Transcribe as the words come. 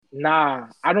Nah,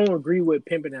 I don't agree with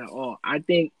pimping at all. I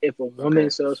think if a woman Okay.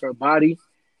 sells her body,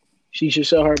 she should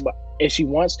sell her if she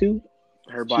wants to.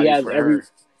 Her She body has for every her.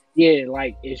 yeah,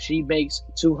 like if she makes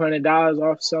 $200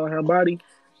 off selling her body,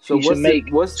 So she should make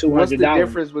what's the $200.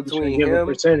 difference She should between give a him?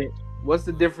 percentage. What's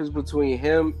the difference between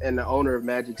him and the owner of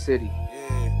Magic City? Yeah.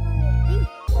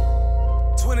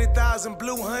 20,000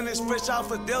 blue hunters fresh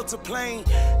off a Delta plane.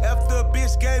 After a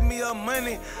bitch gave me her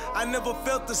money, I never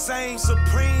felt the same.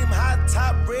 Supreme, high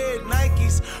top, red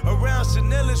Nikes around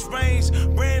Chanel's range.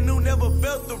 Brand new, never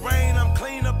felt the rain. I'm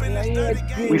clean up in this dirty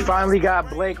game. We finally got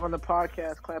Blake on the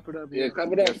podcast. Clap it up. Yeah,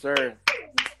 clap it up. Yes, sir.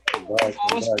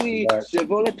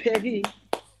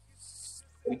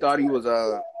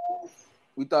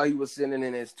 We thought he was sending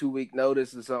in his 2-week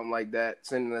notice or something like that,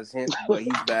 sending us hints, but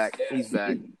he's back. He's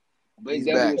back. Blake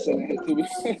He's back. was sending his 2 weeks.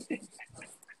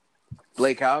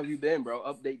 Blake, how have you been, bro?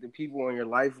 Update the people on your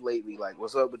life lately. Like,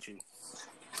 what's up with you?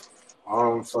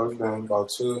 So it's been about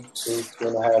two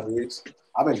and a half weeks.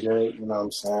 I've been good, you know what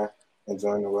I'm saying?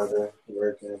 Enjoying the weather,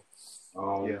 working,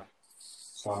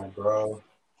 trying to grow.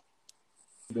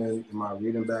 Been in my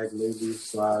reading bag lately,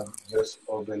 so I've just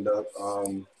opened up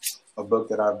a book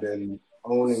that I've been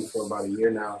owning for about a year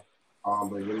now,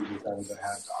 but really just haven't had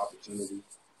the opportunity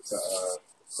to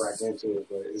crack into it.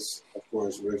 But it's, of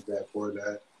course, Rich Dad Poor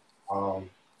Dad.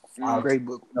 I've Great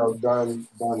book. done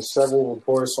several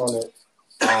reports on it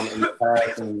in the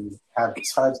past and have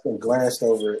touched and glanced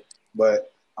over it,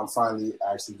 but I'm finally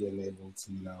actually getting able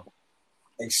to,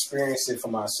 experience it for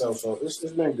myself. So it's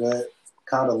been good,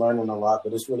 kind of learning a lot,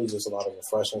 but it's really just a lot of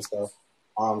refreshing stuff.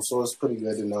 So it's pretty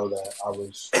good to know that I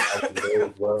was there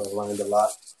as well and learned a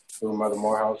lot through Mother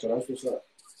Morehouse. So that's what's up.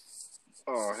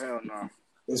 Oh, hell no.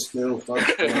 It's still fuck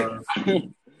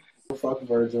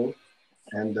Virgil.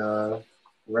 And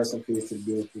rest in peace to the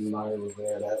dude from Maya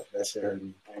Rivera. That shit hurt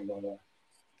me. I ain't gonna lie.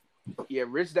 Yeah,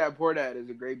 Rich Dad Poor Dad is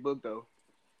a great book though.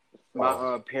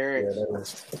 My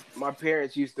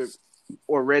parents used to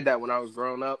or read that when I was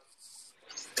growing up,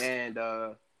 and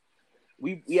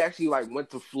we actually went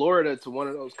to Florida to one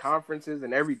of those conferences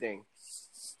and everything.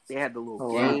 They had the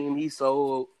little game he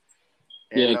sold.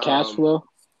 And, Cash Flow.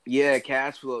 Yeah,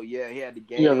 Cash Flow. Yeah, he had the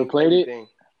game. You ever played it?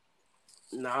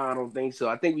 Nah, I don't think so.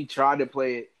 I think we tried to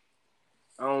play it.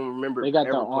 I don't remember. They got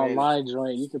the online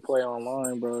joint. You can play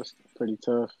online, bro. It's pretty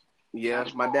tough. Yeah,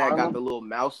 my dad got the little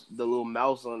mouse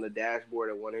on the dashboard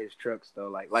of one of his trucks though.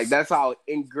 Like that's how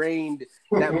ingrained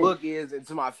that book is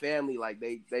into my family. Like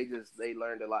they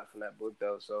learned a lot from that book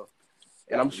though. So,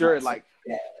 and I'm sure it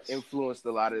influenced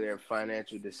a lot of their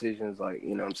financial decisions. Like,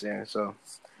 you know what I'm saying?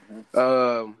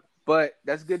 So, but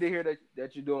that's good to hear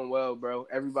that you're doing well, bro.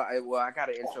 Everybody, well, I got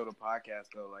to intro the podcast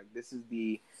though. Like this is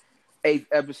the 8th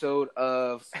episode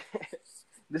of.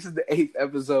 This is the 8th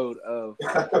episode of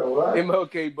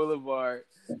MLK Boulevard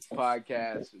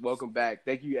podcast. Welcome back.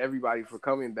 Thank you, everybody, for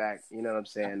coming back. You know what I'm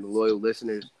saying? The loyal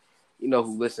listeners,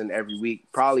 who listen every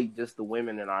week. Probably just the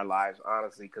women in our lives,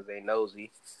 honestly, because they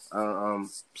nosy.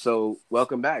 So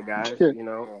welcome back, guys.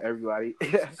 Everybody.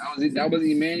 That was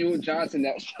Emmanuel Johnson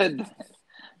that said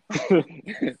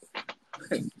that.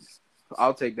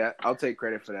 I'll take that. I'll take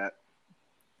credit for that.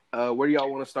 Where do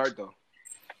y'all want to start, though?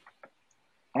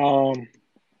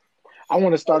 I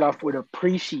want to start off with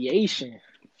appreciation.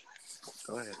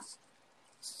 Go ahead.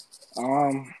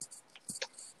 I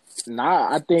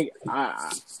think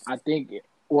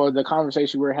the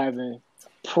conversation we're having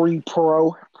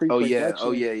pre-production. Oh yeah.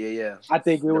 I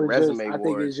think it was resume just. I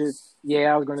think it's just.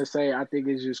 Yeah, I was gonna say. I think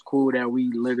it's just cool that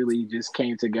we literally just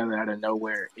came together out of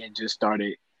nowhere and just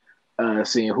started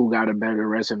seeing who got a better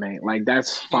resume. Like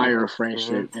that's fire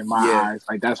friendship in my eyes.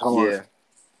 Like that's hard. Yeah.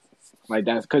 Like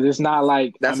that's because it's not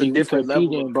like that's a different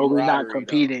level, but we're not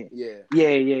competing. Though.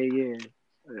 Yeah.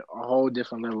 A whole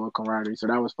different level of camaraderie. So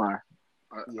that was fire.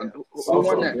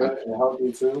 Also good and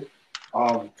healthy too.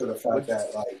 To the fact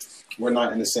that we're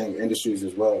not in the same industries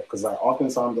as well. Because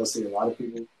oftentimes I see a lot of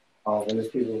people, when there's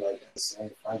people in the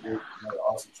same country,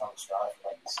 also trying to strive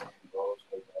for the same goals,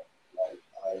 but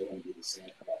they won't be the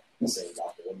same.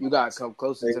 You gotta come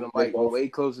closer to the mic, way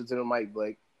closer to the mic,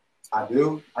 Blake. I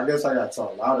do. I guess I got to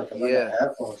talk louder because I got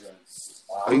headphones in.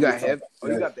 You got you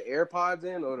got the AirPods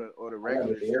in or the regular?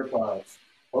 I got the AirPods.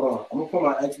 Hold on, I'm gonna put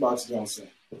my Xbox Jones in.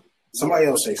 Somebody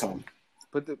else say something.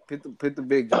 Put the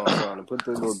big Jones on and put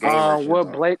the little game.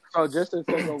 What Blake? So just to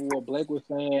think of what Blake was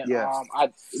saying.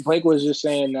 Blake was just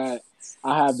saying that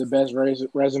I have the best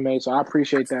resume, so I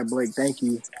appreciate that, Blake. Thank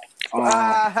you. So what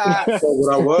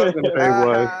I was gonna say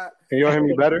was, can y'all hear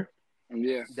me better?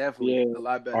 Yeah, definitely. Yeah. A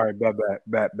lot better. All right,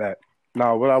 bet.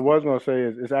 Now, what I was going to say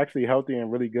is it's actually healthy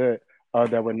and really good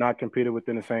that we're not competing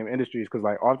within the same industries because,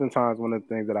 oftentimes one of the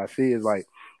things that I see is,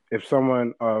 if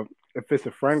someone, if it's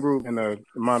a friend group and the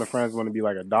amount of friends want to be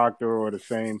like a doctor or the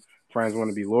same friends want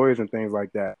to be lawyers and things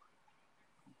like that,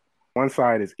 one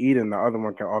side is eating, the other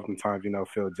one can oftentimes,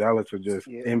 feel jealous or just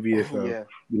envious of,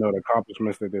 the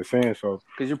accomplishments that they're seeing. So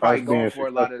because you're probably going for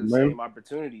a lot of the same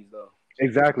opportunities, though.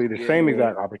 Exactly, the same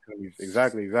exact opportunities.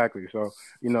 Exactly. So,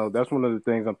 that's one of the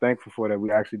things I'm thankful for, that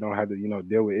we actually don't have to,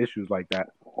 deal with issues like that.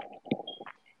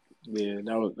 Yeah,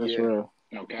 that's real.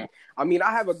 Okay. I mean,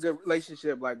 I have a good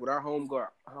relationship, like with our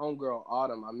homegirl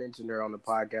Autumn. I mentioned her on the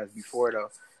podcast before, though.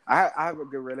 I have a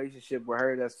good relationship with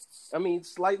her. That's,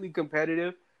 slightly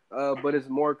competitive, but it's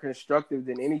more constructive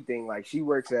than anything. Like, she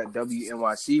works at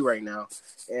WNYC right now,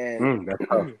 and that's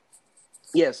tough.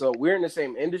 Yeah, so we're in the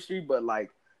same industry, but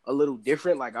like a little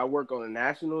different. Like, I work on a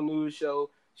national news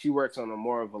show. She works on a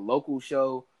more of a local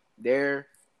show there,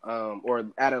 or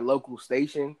at a local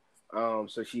station.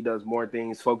 So she does more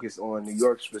things focused on New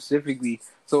York specifically.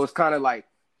 So it's kind of like,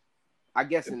 I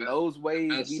guess in those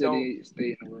ways, we don't.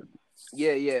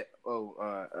 Yeah. Oh,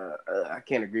 I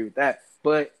can't agree with that.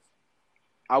 But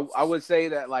I would say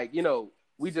that, like,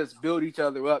 we just build each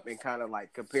other up and kind of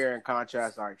like compare and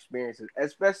contrast our experiences.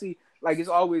 Especially, like, it's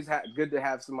always good to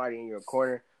have somebody in your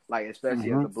corner, like,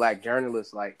 especially as a Black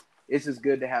journalist. Like, it's just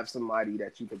good to have somebody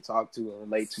that you can talk to and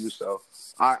relate to. So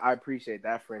I appreciate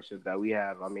that friendship that we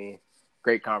have. I mean,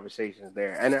 great conversations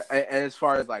there. And as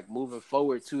far as like moving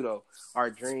forward too, though, our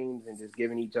dreams and just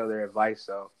giving each other advice.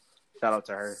 So shout out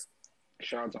to her.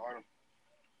 Shout out to Autumn.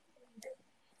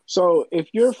 So if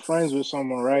you're friends with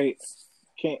someone, right,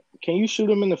 can you shoot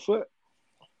them in the foot?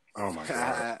 Oh my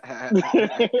God.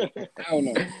 I don't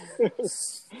know.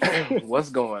 What's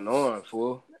going on,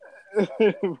 fool?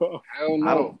 Bro, I don't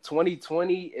know.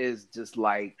 2020 is just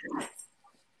like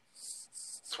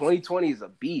 2020 is a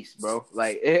beast, bro.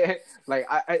 Like,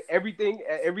 everything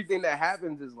that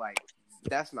happens is like,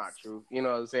 that's not true. You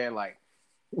know what I'm saying? Like,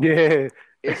 yeah,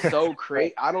 it's so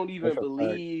crazy. I don't even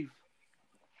believe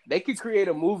they could create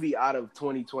a movie out of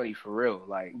 2020 for real.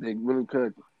 Like, They really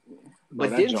could.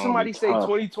 But didn't somebody say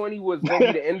 2020 was going to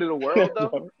be the end of the world,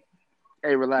 though?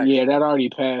 Hey, relax. Yeah, that already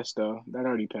passed, though.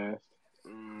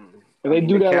 They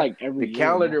do that like every year. The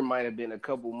calendar might have been a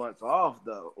couple months off,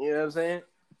 though. You know what I'm saying?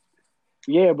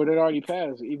 Yeah, but it already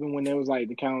passed. Even when it was like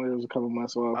the calendar was a couple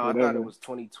months off. I thought it was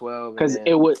 2012. Because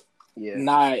it was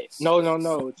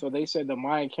no. So they said the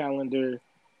Mayan calendar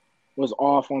was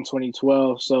off on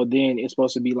 2012. So then it's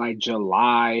supposed to be like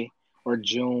July or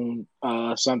June,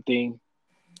 something,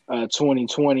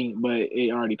 2020. But it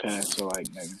already passed. So like,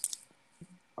 maybe.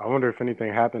 I wonder if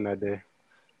anything happened that day.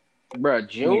 Bro,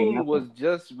 June was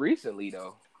just recently,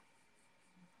 though.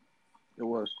 It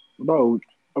was. Bro,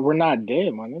 we're not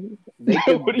dead, my nigga.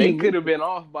 They could have been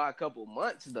off by a couple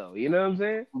months, though. You know what I'm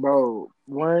saying? Bro,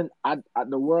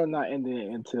 the world not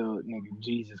ending until nigga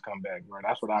Jesus come back, bro.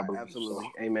 That's what I believe.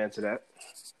 Absolutely. So. Amen to that.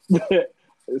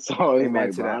 So it's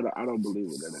like, bro, I don't believe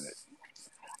with that in it.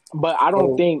 But I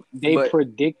don't think they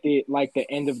predicted like the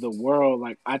end of the world.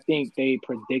 Like, I think they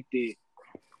predicted.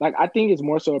 Like, I think it's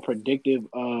more so predictive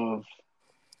of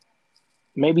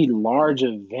maybe large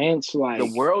events. Like,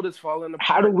 the world is falling apart.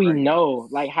 How do we know?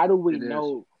 Like, how do we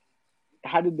know?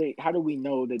 How do we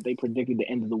know that they predicted the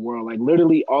end of the world? Like,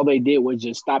 literally, all they did was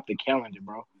just stop the calendar,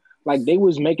 bro. Like, they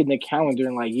was making the calendar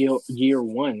in like year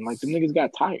one. Like, the niggas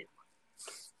got tired.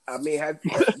 I mean,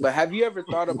 have you ever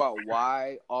thought about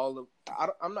why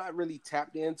I'm not really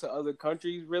tapped into other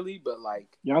countries, really, but like,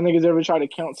 y'all niggas ever try to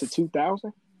count to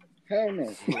 2000? Hell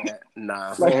no. Yeah,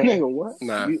 nah. Like, nigga, what?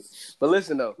 Nah. But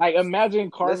listen, though. Like,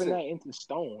 imagine carving that into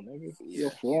stone, nigga. Your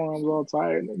forearms all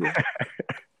tired,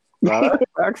 nigga.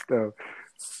 Facts, though.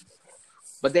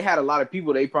 But they had a lot of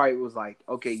people. They probably was like,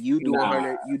 okay, you do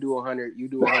 100, you do 100, you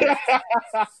do 100.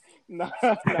 Nah.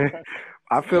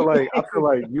 I feel like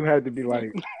you had to be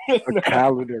like a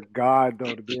calendar god,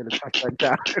 though, to be able to touch that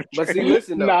calendar. But see,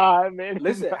 listen, though. Nah, man.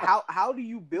 Listen, how do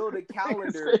you build a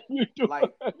calendar?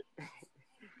 Like,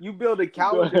 you build a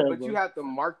calendar, ahead, but bro. you have to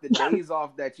mark the days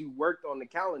off that you worked on the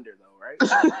calendar, though, right?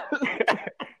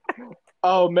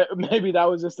 Oh, maybe that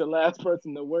was just the last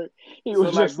person to work. He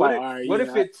was just like, all right. What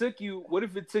if it took you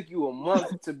a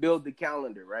month to build the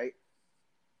calendar, right?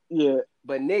 Yeah.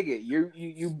 But nigga,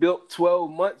 you built 12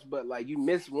 months, but like you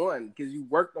missed one because you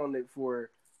worked on it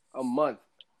for a month.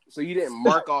 So you didn't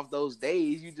mark off those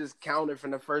days. You just counted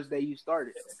from the first day you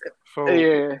started. So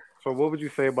yeah. So what would you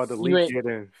say about the leap year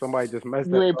then? Somebody just messed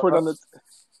that up. You ain't put on the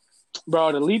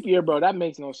bro, the leap year, bro, that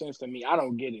makes no sense to me. I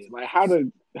don't get it. Like, how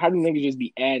do niggas just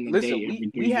be adding a day every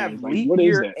 3 years? We have like, leap what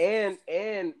year is that?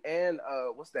 and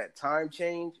what's that, time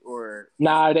change or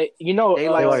nah, daylight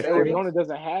savings? Arizona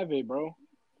doesn't have it, bro.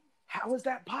 How is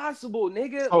that possible,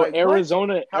 nigga? So like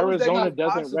Arizona not doesn't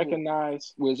possible?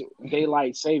 recognize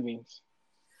daylight savings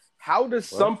How does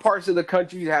some parts of the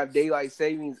country have daylight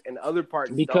savings and other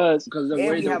parts because don't? the And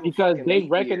way we have a because fucking they leap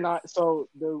year. recognize. So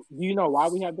do you know why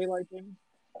we have daylight savings?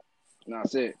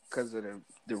 That's it. Because of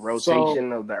the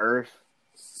rotation of the earth.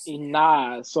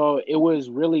 Nah, so it was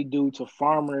really due to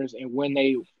farmers and when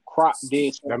they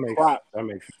did crop. That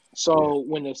makes sense. So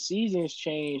when the seasons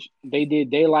change, they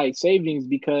did daylight savings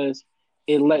because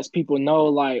it lets people know,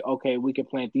 like, okay, we can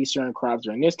plant these certain crops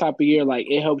during this type of year. Like,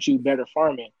 it helps you better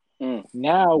farming.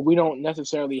 Now we don't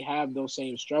necessarily have those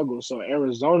same struggles. So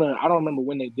Arizona, I don't remember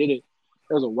when they did it.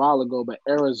 It was a while ago, but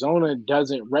Arizona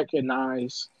doesn't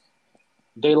recognize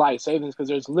daylight savings because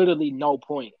there's literally no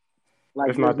point. Like,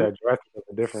 it's not that drastic of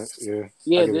a difference. Yeah.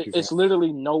 Yeah, it's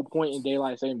literally no point in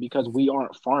daylight saving because we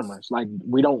aren't farmers. Like,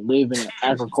 we don't live in an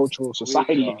agricultural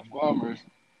society.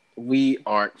 We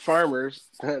aren't farmers.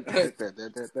 You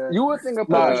would think a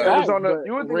Arizona.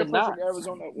 You would think a place like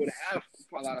Arizona would have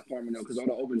a lot of farming though, because all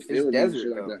the open fields and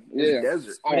shit like that. Yeah, it's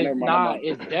desert. Oh, never mind.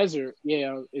 It's desert.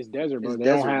 Yeah, it's desert, bro. It's they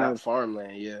desert, don't have not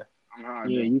farmland. Yeah. Yeah,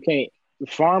 you can't.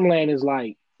 Farmland is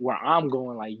like where I'm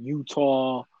going, like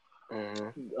Utah,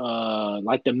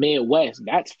 like the Midwest.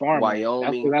 That's farmland.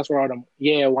 Wyoming. That's where all them.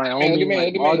 Yeah,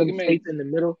 Wyoming. All them states in the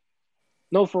middle.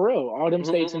 No, for real. All them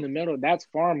states in the middle. That's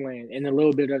farmland, and a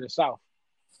little bit of the South.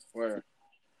 Where?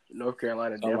 North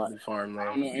Carolina definitely farmland. I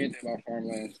don't know anything about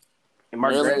farmland. In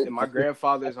my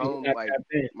grandfather's home, like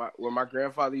where my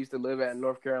grandfather used to live at in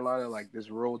North Carolina, like this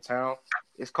rural town,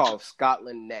 it's called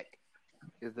Scotland Neck.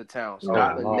 Is the town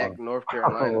Scotland Neck, North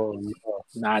Carolina?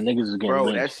 Nah, niggas is getting bro.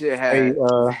 lynched.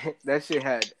 That shit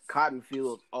had cotton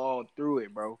fields all through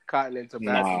it, bro. Cotton and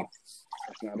tobacco. Nah,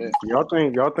 that's not it.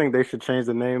 Y'all think they should change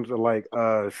the names of like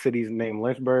cities named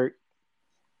Lynchburg?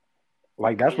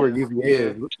 Like that's where UVA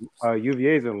is.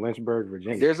 UVA is in Lynchburg,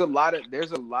 Virginia. There's a lot of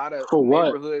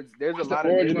neighborhoods. There's a lot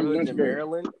of neighborhoods in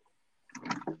Maryland.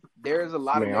 There's a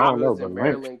lot of neighborhoods in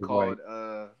Maryland called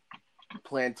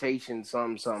Plantation,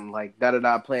 something like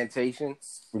da Plantation.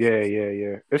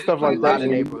 Yeah. It's stuff like that. A lot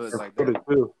of neighborhoods like that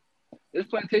too. There's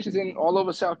plantations in all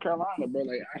over South Carolina, bro.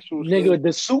 Like actual nigga,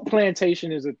 the soup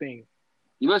plantation is a thing.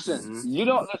 You listen. You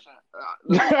don't listen.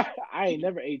 I ain't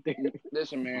never ate there.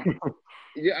 Listen, man.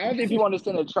 I don't think people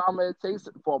understand the trauma it takes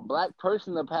for a black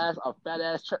person to pass a fat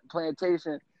ass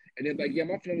plantation, and then like, yeah,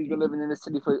 my family's been living in this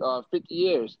city for 50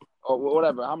 years or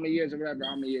whatever, how many years,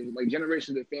 like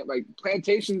generations of family, like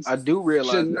plantations. I do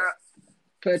realize should not.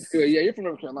 Yeah, you're from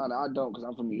North Carolina. I don't, because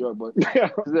I'm from New York. But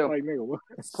still, like, nigga, what?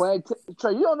 Trey,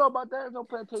 you don't know about that? There's no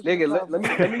plantation. Nigga, let me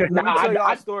tell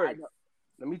y'all a story.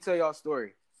 Let me tell y'all a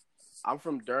story. I'm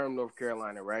from Durham, North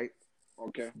Carolina, right?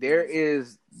 Okay. There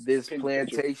is this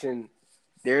plantation.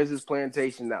 There's this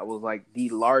plantation that was like the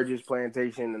largest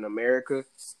plantation in America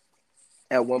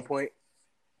at one point,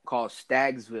 called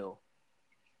Staggsville.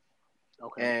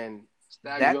 Okay. And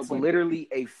that's literally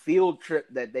a field trip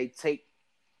that they take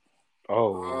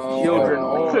children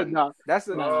on. That's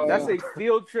a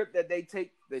field trip that they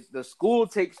take. The school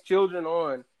takes children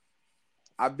on.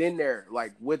 I've been there,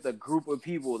 like with a group of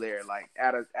people there, like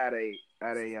at a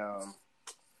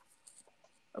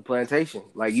plantation.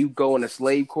 Like you go in the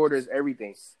slave quarters,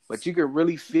 everything, but you can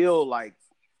really feel like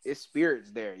it's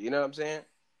spirits there. You know what I'm saying?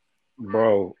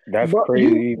 Bro, that's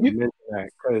crazy. You mentioned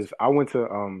that because I went to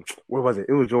where was it?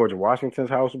 It was George Washington's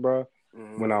house, bro.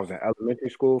 When I was in elementary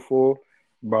school,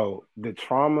 bro, the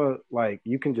trauma, like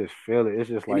you can just feel it. It's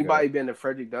just like anybody been to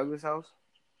Frederick Douglass' house?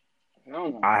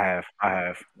 No. I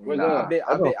have. Nah,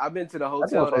 I've been to the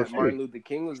hotel that Martin Luther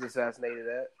King was assassinated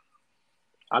at.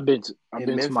 I've been to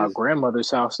my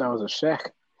grandmother's house. That was a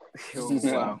shack.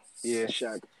 Wow. Yeah,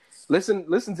 shack. Listen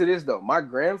to this though. My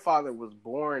grandfather was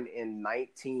born in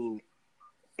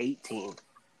 1918.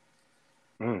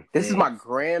 This is my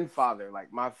grandfather,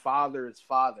 like my father's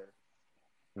father.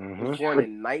 He was born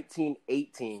in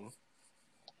 1918.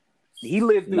 He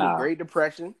lived through the Great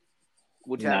Depression,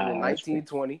 which happened in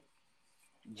 1920.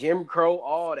 Jim Crow,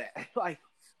 all that. Like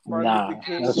Martin Luther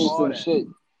King, all that. Shit.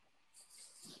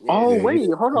 Oh wait,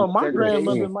 hold on. My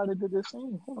grandmother might have did the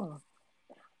same. Hold on.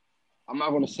 I'm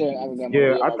not gonna say it. I don't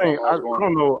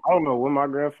know when my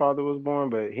grandfather was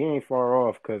born, but he ain't far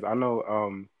off because I know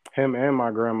him and my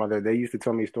grandmother. They used to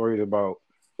tell me stories about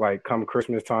like come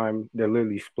Christmas time, they're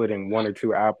literally splitting 1 or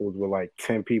 2 apples with like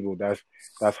 10 people. That's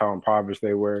how impoverished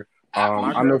they were.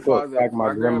 I know for a fact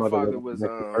my grandmother was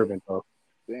servant though.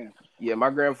 Damn. Yeah,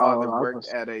 my grandfather worked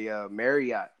at a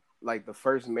Marriott, like the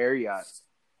first Marriott.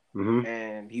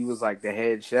 And he was like the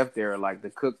head chef there, like the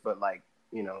cook, but like,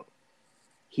 you know,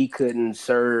 he couldn't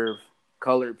serve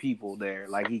colored people there.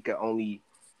 Like he could only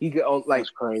He could like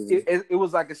crazy. It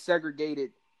was like a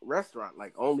segregated restaurant.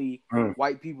 Like only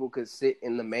white people could sit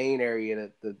in the main area.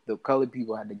 The colored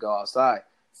people had to go outside.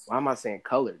 Why am I saying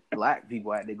colored? Black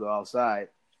people had to go outside.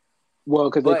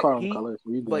 Well, because they call them colors.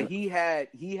 But he had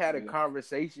a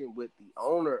conversation with the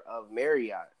owner of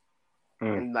Marriott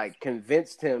and like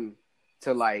convinced him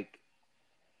to like.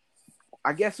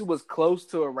 I guess it was close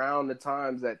to around the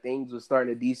times that things were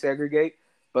starting to desegregate.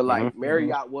 But like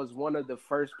Marriott was one of the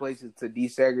first places to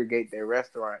desegregate their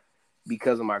restaurant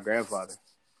because of my grandfather.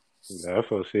 Yeah,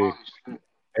 that's what see.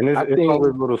 And it's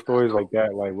always little stories like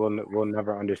that. Like we'll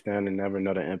never understand and never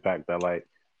know the impact that like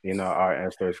our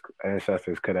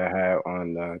ancestors could have had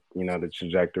on the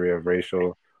trajectory of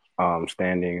racial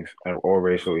standings or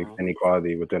racial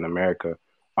inequality within America.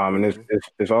 And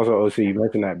it's also OC you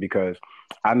mentioned that because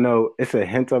I know it's a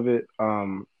hint of it.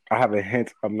 I have a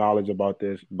hint of knowledge about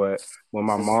this, but when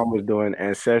my mom was doing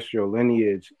ancestral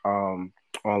lineage on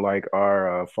like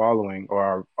our following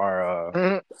or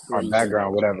our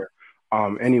background, whatever.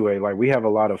 Anyway, like we have a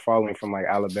lot of following from like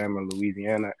Alabama and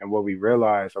Louisiana, and what we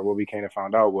realized or what we came to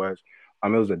find out was it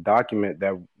was a document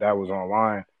that was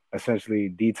online essentially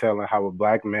detailing how a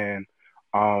black man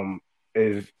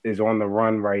is on the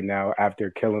run right now after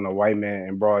killing a white man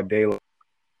in broad daylight,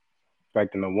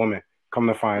 expecting a woman. Come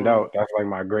to find out, that's like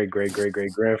my great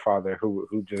grandfather who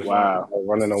just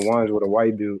running the ones with a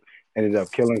white dude ended up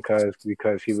killing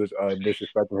because he was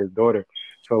disrespecting his daughter.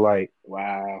 So like,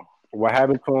 what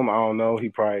happened to him? I don't know. He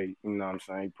probably,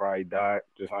 he probably died.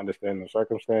 Just understanding the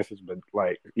circumstances, but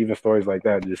like even stories like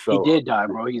that, just so he did die,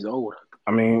 bro. He's old.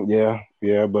 I mean,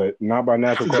 yeah, but not by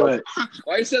natural causes.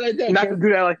 Why you say like that? Not to do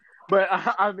that, like. But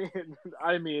I mean,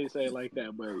 I didn't mean to say it like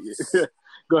that. But yeah.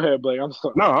 Go ahead, Blake. I'm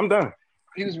sorry. No, I'm done.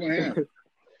 He just went in.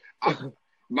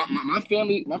 My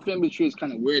family tree is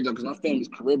kind of weird though, because my family's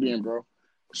Caribbean, bro.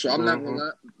 So I'm not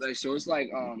gonna like. So it's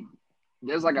like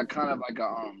there's like a kind of like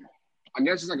a I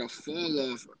guess it's like a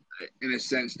fall off in a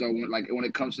sense though when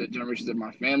it comes to the generations of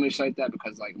my family, like that,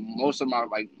 because like most of my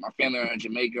family are in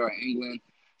Jamaica or England.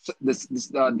 So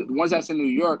the ones that's in New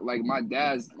York, like my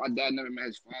dad never met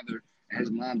his father, and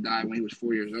his mom died when he was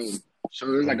 4 years old. So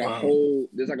there's like a whole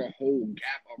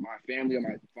gap of my family on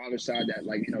my father's side that that's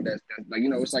like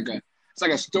it's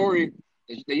like a story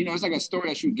that, it's like a story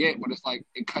that you get, but it's like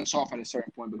it cuts off at a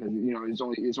certain point because it's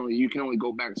only you can only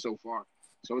go back so far.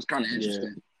 So it's kind of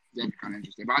interesting. Yeah. That's kind of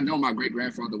interesting. But I know my great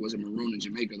grandfather was a Maroon in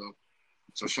Jamaica though,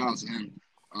 so shout out to him.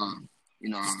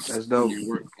 That's dope.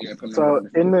 So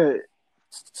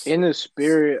in the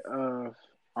spirit of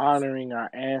honoring our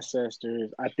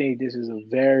ancestors, I think this is a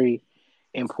very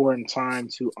important time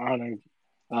to honor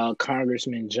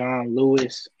Congressman John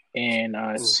Lewis and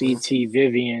C.T.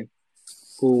 Vivian,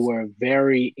 who were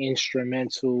very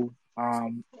instrumental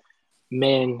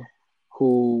men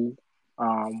who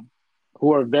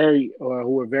were very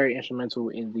instrumental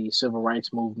in the civil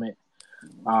rights movement.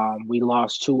 We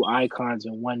lost two icons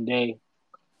in one day.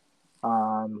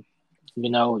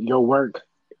 Your work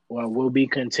will be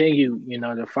continued.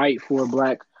 The fight for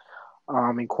Black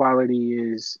equality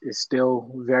is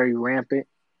still very rampant.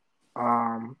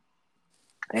 And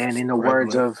in the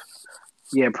words of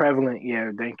prevalent.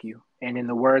 Yeah, thank you. And in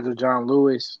the words of John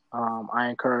Lewis, I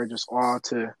encourage us all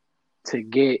to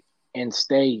get and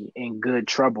stay in good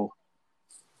trouble.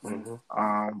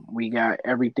 We got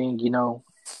everything,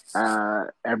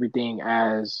 everything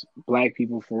as Black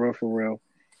people for real.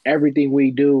 Everything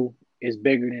we do is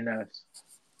bigger than us.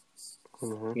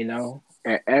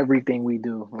 Everything we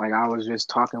do. Like I was just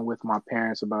talking with my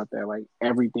parents about that. Like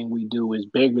everything we do is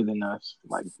bigger than us.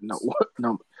 Like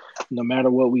no matter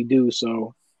what we do.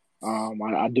 So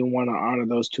I do want to honor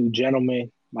those two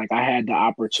gentlemen. Like I had the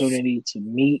opportunity to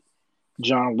meet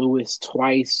John Lewis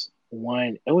twice.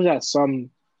 One, it was at some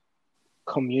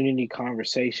community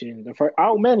conversation. The first,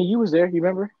 Manny, you was there. You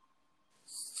remember?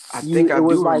 I think it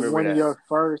was like one that. of your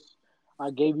first. I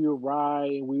gave you a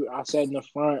ride, and I sat in the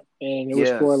front, and it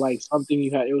was for like something you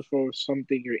had. It was for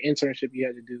something your internship you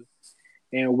had to do,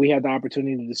 and we had the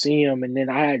opportunity to see him. And then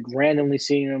I had randomly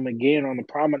seen him again on the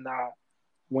promenade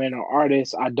when an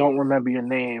artist, I don't remember your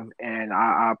name, and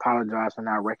I apologize for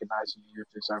not recognizing you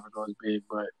if this ever goes big,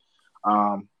 but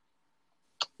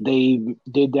they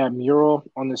did that mural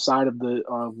on the side of the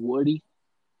Woody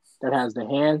that has the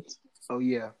hands. Oh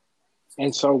yeah,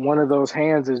 and so one of those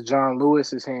hands is John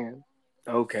Lewis's hand.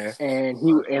 Okay. And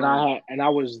I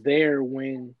was there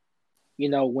when,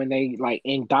 when they like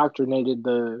indoctrinated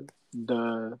the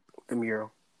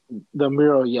mural. The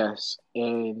mural, yes.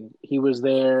 And he was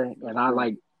there, and I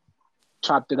like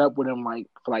chopped it up with him like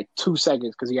for like 2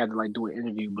 seconds because he had to like do an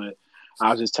interview. But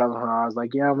I was just telling her, I was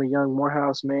like, yeah, I'm a young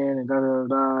Morehouse man, and da da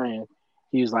da. And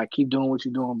he was like, keep doing what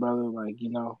you're doing, brother. Like,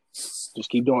 just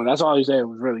keep doing. That's all he said. It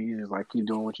was really easy. Like, keep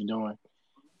doing what you're doing.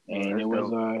 And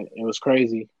it was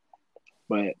crazy.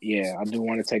 But yeah, I do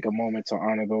want to take a moment to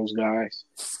honor those guys.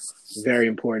 Very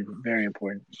important. Very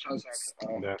important.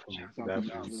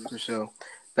 Definitely. For sure.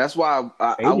 That's why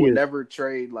I would never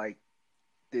trade like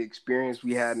the experience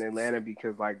we had in Atlanta,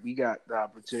 because like we got the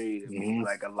opportunity to meet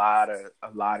like a lot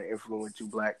of influential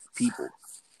Black people.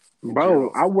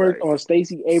 Bro, I worked on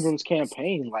Stacey Abrams'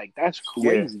 campaign. Like, that's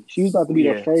crazy. Yeah. She was about to be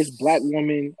the first Black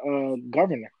woman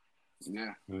governor.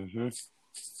 Yeah. Mm-hmm.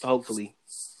 Hopefully.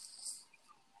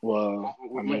 Well,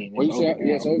 I mean,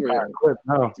 it's over.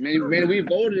 No. Man, we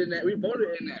voted in that.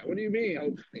 What do you mean?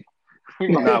 Hopefully.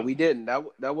 Nah, we didn't.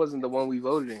 That wasn't the one we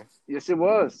voted in. Yes, it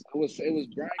was. It was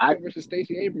Brian versus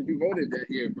Stacey Abrams. We voted that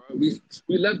year, bro. We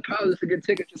left college to get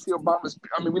tickets to see Obama.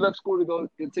 We left school to go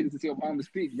get tickets to see Obama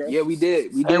speak, bro. Yeah, we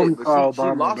did. We did. But she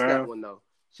lost that one though.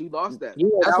 She lost that. Yeah,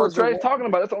 that's what Trey's talking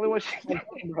about. That's the only one she ran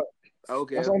in, bro.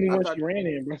 Okay, that's the only one she ran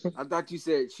in, bro. I thought you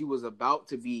said she was about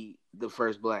to be the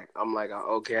first Black. I'm like,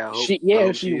 okay, I hope. She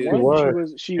won. She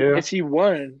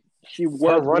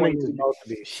was running to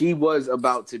be. She was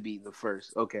about to be the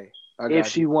first. Okay,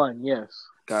 she won, yes.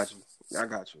 Got you. I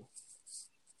got you.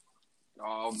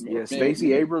 Oh, yeah,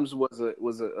 Stacey Abrams was a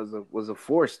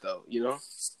force though. You know,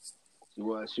 she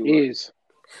was. Is.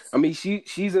 I mean,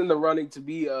 she's in the running to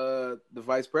be the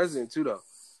vice president too, though.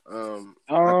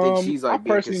 I think she's like. I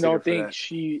personally don't think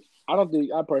she. I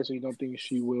personally don't think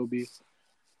she will be.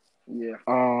 Yeah.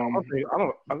 I don't think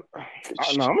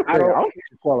she's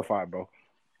qualified, bro.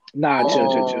 Nah,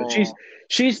 chill.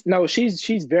 She's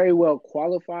very well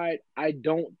qualified. I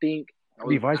don't think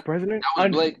be vice president.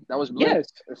 That was Blake.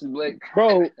 Yes, this is Blake.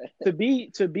 Bro, to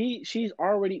be, she's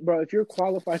already, bro. If you're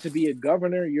qualified to be a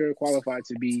governor, you're qualified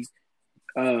to be,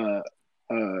 vice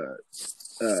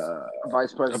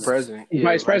president.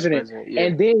 Vice president. Yeah.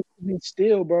 And then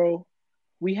still, bro,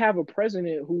 we have a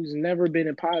president who's never been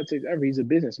in politics ever. He's a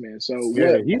businessman. So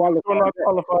he's not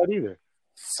qualified either.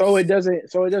 So it doesn't.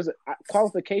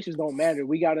 Qualifications don't matter.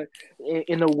 We gotta,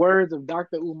 in the words of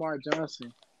Dr. Umar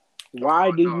Johnson,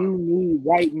 why do you need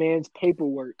white man's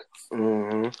paperwork?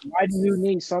 Mm-hmm. Why do you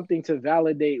need something to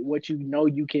validate what you know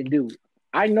you can do?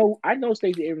 I know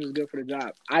Stacey Abrams is good for the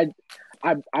job. I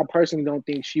personally don't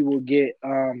think she will get.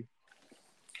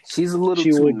 She's a little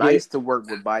too nice to work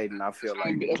with Biden. I feel like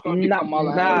I think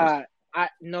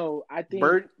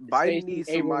Biden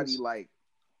needs somebody like.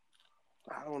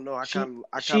 I don't know. I kind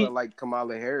of like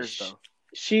Kamala Harris though.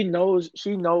 She knows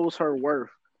her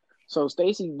worth. So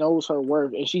Stacey knows her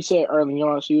worth, and she said early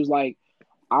on, she was like,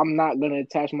 "I'm not going to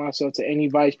attach myself to any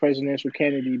vice presidential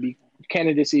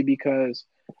candidacy because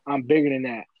I'm bigger than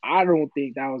that." I don't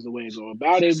think that was the way to go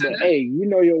about it. But hey, you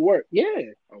know your worth.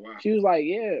 Yeah. Oh, wow. She was like,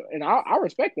 yeah, and I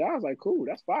respect it. I was like, cool,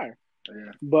 that's fire.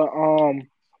 Yeah. But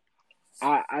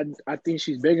I think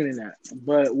she's bigger than that.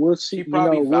 But we'll see. She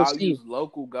probably values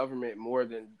local government more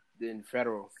than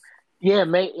federal. Yeah,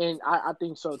 mate, and I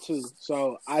think so too.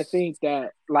 So I think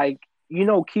that,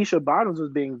 Keisha Bottoms was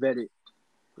being vetted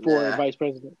for vice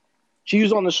president. She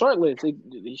was on the short list.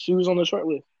 She was on the short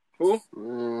list. Who?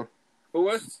 Who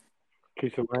was?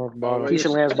 Keisha Lance Bottoms.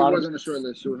 Keisha Lance Bottoms. She was on the short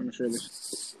list. She was on the short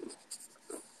list.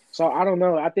 So I don't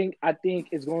know. I think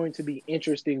it's going to be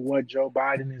interesting what Joe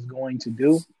Biden is going to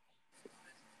do.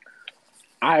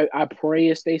 I pray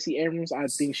it's Stacey Abrams. I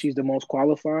think she's the most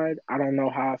qualified. I don't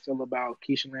know how I feel about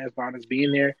Keisha Lance Bottoms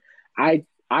being there. I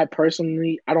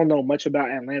personally, I don't know much about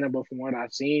Atlanta, but from what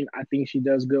I've seen, I think she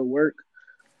does good work.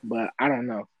 But I don't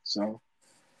know. So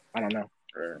I don't know.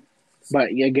 But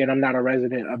again, I'm not a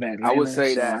resident of Atlanta. I would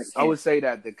say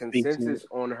that the consensus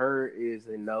on her is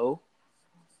a no.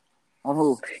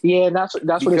 Yeah, that's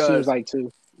what it seems like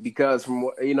too. Because from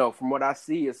what I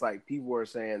see, it's like people are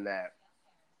saying that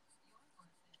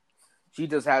she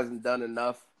just hasn't done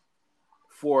enough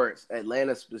for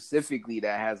Atlanta specifically,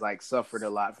 that has suffered a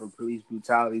lot from police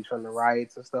brutalities, from the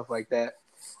riots and stuff like that.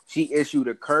 She issued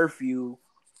a curfew,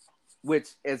 which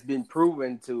has been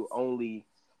proven to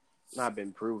not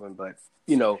been proven, but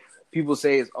people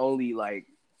say it's only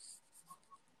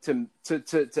to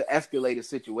escalate a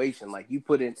situation. Like, you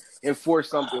enforce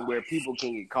something where people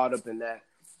can get caught up in that.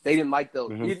 They didn't like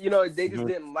those. Mm-hmm. They just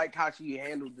didn't like how she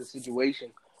handled the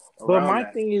situation. But my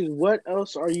thing is, what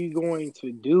else are you going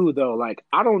to do though?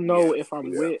 I don't know if I'm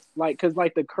with because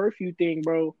the curfew thing,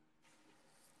 bro.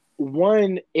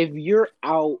 One, if you're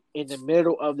out in the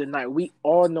middle of the night, we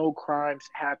all know crimes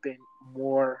happen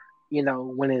more,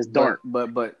 when it's dark.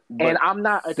 But and I'm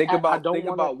not. Think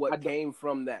about what came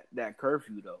from that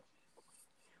curfew though.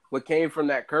 What came from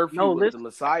that curfew was the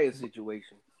Messiah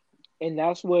situation. And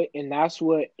that's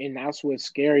what's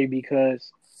scary,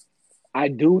 because I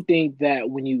do think that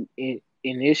when you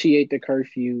initiate the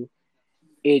curfew,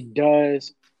 it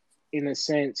does, in a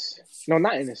sense, no,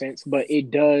 not in a sense, but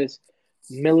it does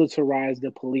militarize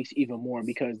the police even more,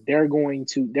 because their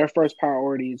first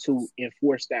priority is to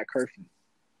enforce that curfew.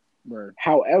 Right.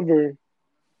 However,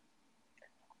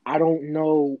 I don't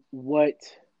know what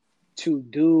to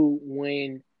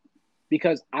do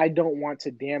because I don't want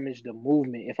to damage the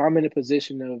movement. If I'm in a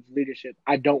position of leadership,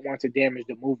 I don't want to damage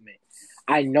the movement.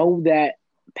 I know that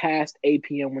past 8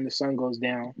 p.m. when the sun goes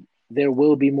down, there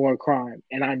will be more crime.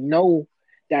 And I know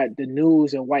that the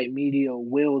news and white media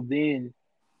will then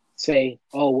say,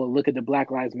 oh, well, look at the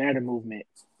Black Lives Matter movement,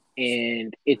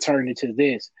 and it turned into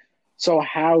this. So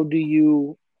how do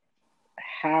you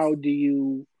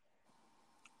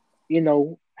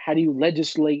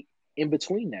legislate in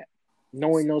between that,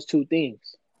 knowing those two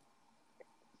things?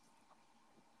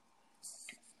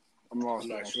 I'm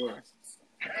not sure.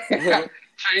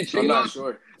 I'm not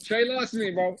sure. Trey lost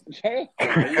me, bro. He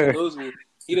didn't lose me.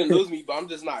 He didn't lose me, but I'm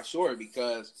just not sure,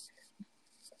 because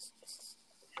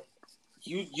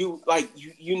you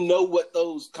know what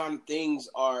those kind of things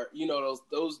are. You know,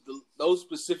 those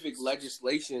specific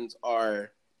legislations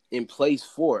are in place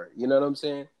for. You know what I'm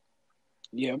saying?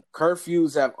 Yeah.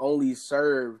 Curfews have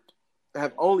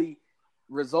only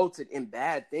resulted in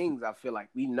bad things. I feel like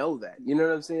we know that. You know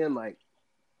what I'm saying? Like,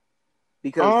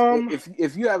 because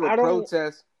if you have a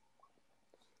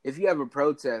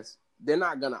protest, they're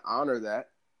not gonna honor that.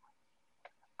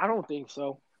 I don't think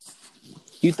so.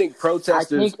 You think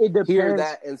protesters hear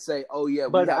that and say, "Oh yeah,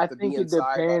 we have to be inside"? But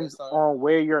I think it depends on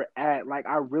where you're at. Like,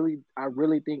 I really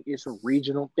think it's a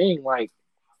regional thing. Like,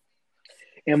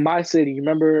 in my city, you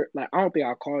remember? Like, I don't think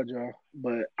I called y'all,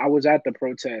 but I was at the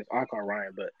protest. I called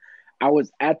Ryan, but I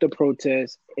was at the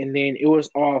protest, and then it was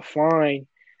all fine.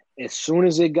 As soon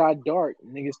as it got dark,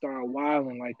 niggas started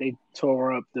wilding. Like, they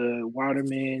tore up the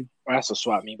Waterman. Well, that's a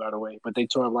swap meet, by the way. But they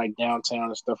tore up, like, downtown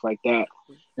and stuff like that,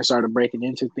 and started breaking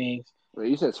into things. Wait,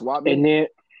 you said swap meet? And then,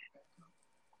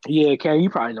 yeah, Cam, you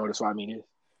probably know what a swap meet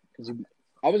is.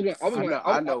 I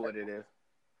know what it is.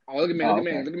 Oh, look at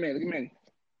me.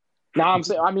 No, I'm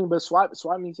saying, but swap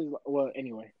meets is, well,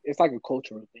 anyway, it's like a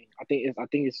cultural thing. I think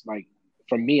it's like,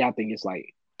 for me, I think it's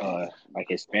like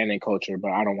Hispanic culture,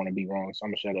 but I don't want to be wrong, so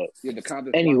I'm gonna shut up. Yeah, the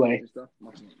concept anyway.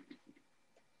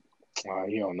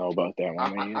 You don't know about that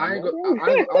one, man. I ain't gonna. I was on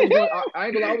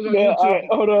YouTube. Right,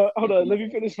 hold on. Let me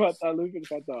finish my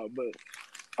thought. But,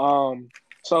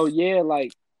 so yeah,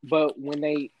 like, but when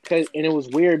and it was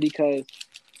weird because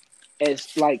as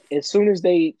soon as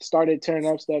they started turning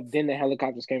up stuff, then the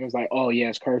helicopters came and was like, oh yeah,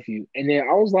 it's curfew. And then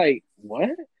I was like, what?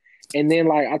 And then,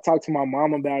 like, I talked to my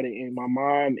mom about it, and my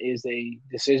mom is a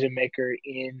decision maker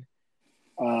in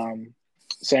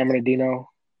San Bernardino.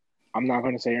 I'm not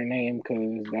going to say her name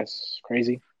because that's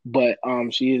crazy, but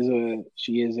she is a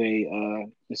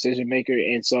decision maker,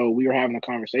 and so we were having a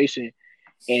conversation,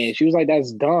 and she was like,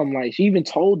 "That's dumb." Like, she even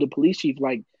told the police chief,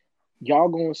 like, "Y'all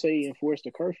gonna say enforce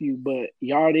the curfew, but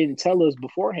y'all didn't tell us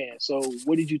beforehand. So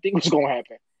what did you think was gonna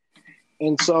happen?"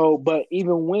 And so, but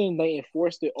even when they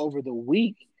enforced it over the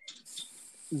week,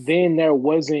 then there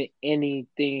wasn't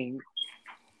nothing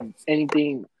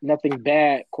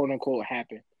bad, quote unquote,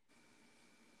 happened.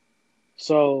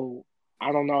 So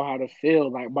I don't know how to feel,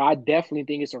 like, but I definitely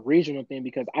think it's a regional thing,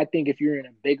 because I think if you're in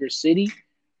a bigger city,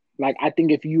 like, I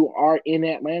think if you are in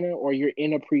Atlanta or you're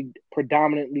in a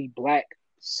predominantly black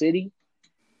city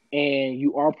and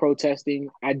you are protesting,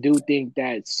 I do think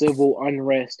that civil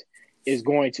unrest is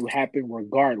going to happen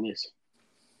regardless.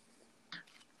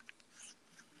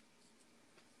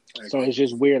 So it's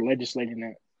just weird legislating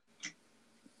that.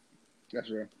 That's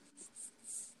real.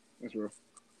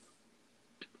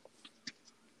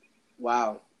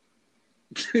 Wow.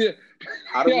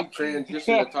 How do we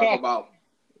transition to talk about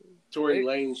Tory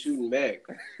Lanez shooting Meg?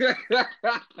 It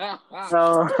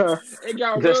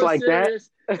got just real like serious.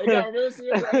 It got real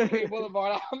serious. Like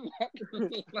Boulevard.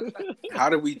 How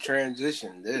do we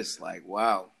transition this? Like,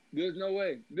 wow. There's no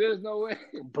way.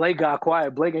 Blake got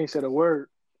quiet. Blake ain't said a word.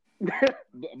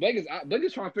 Blake is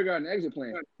trying to figure out an exit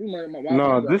plan.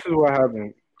 No, this is what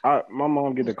happened. My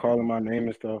mom get to calling my name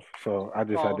and stuff, so I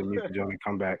just had to mute the joint and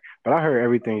come back. But I heard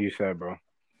everything you said, bro.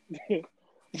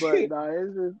 But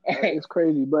it's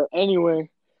crazy. But anyway,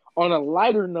 on a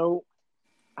lighter note,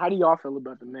 how do y'all feel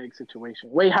about the Meg situation?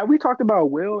 Wait, have we talked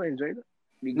about Will and Jada?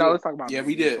 No, let's talk about. Yeah,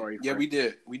 we did. We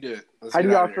did. How do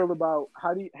y'all feel about?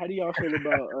 How do y'all feel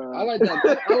about? I like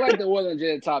that. I like the Will and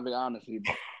Jada topic, honestly.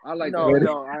 Bro. I like no.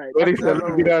 All right. Ready,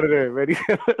 let's get out of there. Ready,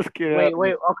 let's get out.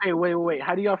 Wait.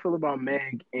 How do y'all feel about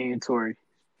Meg and Tory?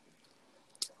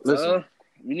 Listen,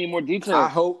 we need more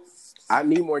details. I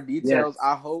need more details. Yes.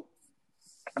 I hope.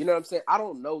 You know what I'm saying? I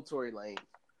don't know Tory Lanez,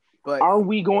 but are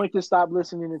we going to stop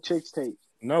listening to Chicks Tape?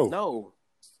 No,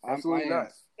 absolutely not.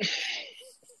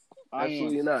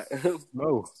 Absolutely not.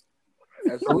 No.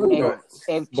 Absolutely not.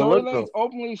 If Tory Lanez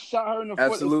openly shot her in the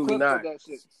foot, absolutely not. That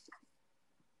shit.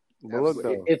 But look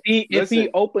though,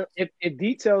 if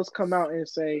details come out and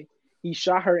say he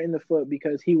shot her in the foot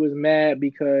because he was mad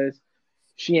because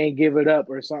she ain't give it up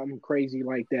or something crazy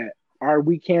like that, are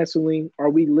we canceling? Are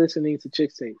we listening to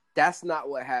Chicks Tape? That's not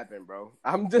what happened, bro.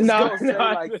 I'm just gonna say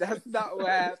like that's not what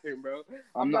happened, bro.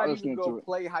 I'm not even gonna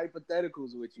play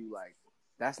hypotheticals with you. Like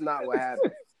that's not what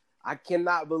happened. I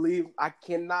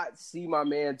cannot see my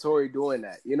man Tory doing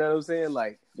that. You know what I'm saying?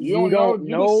 Like you don't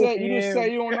know. You just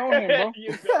said you don't know him, bro.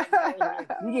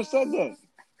 You just said that.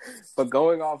 But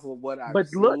going off of what I've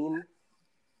seen,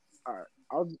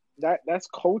 that's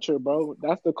culture, bro.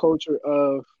 That's the culture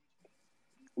of.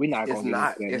 We're not.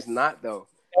 It's not though.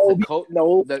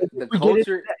 No,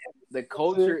 the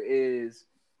culture is.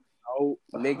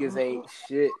 Niggas ain't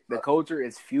shit. The culture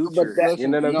is Future. You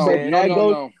know what I'm saying?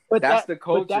 No. But that's the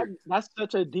culture. But that's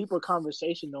such a deeper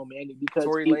conversation, though, man. Because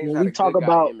when we talk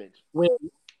about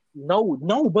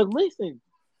but listen,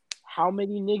 how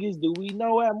many niggas do we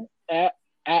know at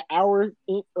our?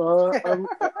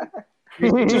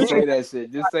 Just say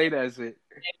that shit.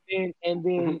 And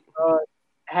then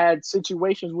had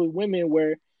situations with women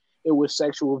where it was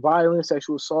sexual violence,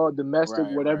 sexual assault, domestic,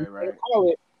 whatever you call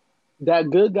it.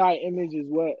 That good guy image is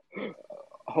what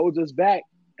holds us back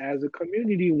as a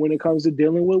community when it comes to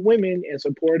dealing with women and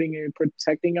supporting and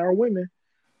protecting our women.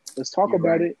 Let's talk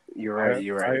about it. You're right.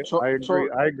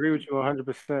 I agree with you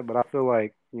 100%, but I feel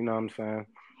like, you know what I'm saying,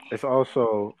 it's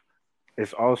also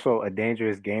a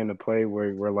dangerous game to play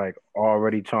where we're like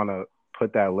already trying to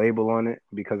put that label on it,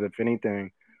 because if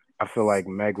anything, I feel like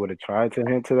Meg would have tried to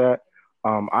hint to that.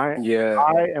 I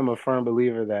am a firm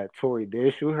believer that Tory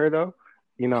did shoot her though.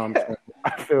 You know what I'm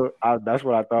saying? That's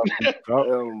what I thought.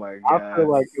 Oh my God. I feel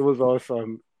like it was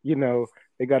also, you know,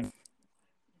 they got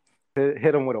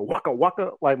hit him with a waka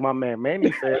waka, like my man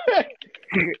Manny said.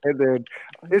 And then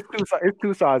it's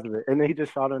two sides of it. And then he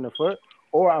just shot her in the foot.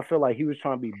 Or I feel like he was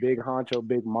trying to be big honcho,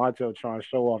 big macho, trying to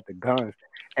show off the guns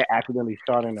and accidentally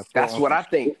shot her in the foot. That's what I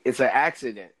think. It's an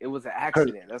accident. It was an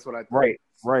accident. That's what I think.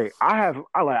 Right. I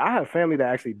have family that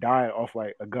actually died off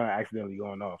like a gun accidentally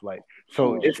going off. Like,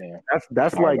 so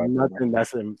that's like nothing.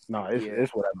 That's it's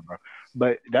whatever, bro.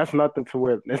 But that's nothing to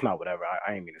where it's not whatever.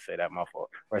 I ain't mean to say that. My fault.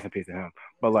 Rest in peace to him.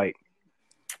 But like,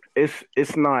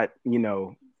 it's not. You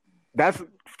know, that's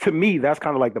to me. That's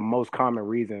kind of like the most common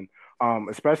reason.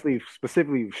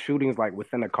 Specifically shootings like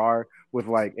within a car with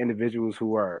like individuals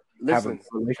who are having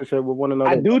a relationship with one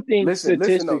another. I do think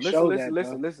statistics show that.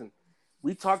 Listen.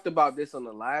 We talked about this on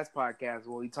the last podcast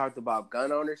when we talked about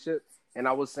gun ownership, and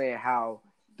I was saying how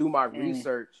through my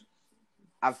research,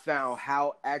 I found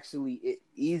how actually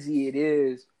easy it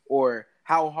is, or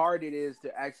how hard it is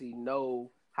to actually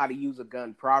know how to use a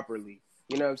gun properly.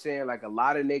 You know what I'm saying? Like a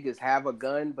lot of niggas have a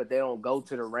gun, but they don't go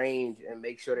to the range and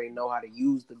make sure they know how to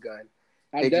use the gun.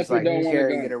 They just like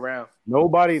carrying it around.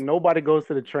 Nobody goes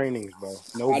to the trainings, bro.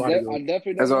 Nobody. I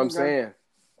definitely. That's what I'm saying.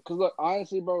 Cause look,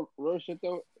 honestly, bro, real shit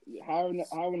though, having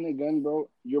a gun, bro,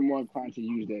 you're more inclined to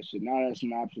use that shit. Now that's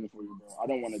an option for you, bro. I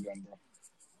don't want a gun, bro.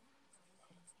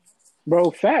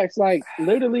 Bro, facts. Like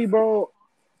literally, bro.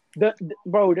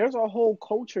 Bro, there's a whole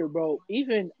culture, bro.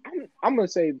 Even I'm gonna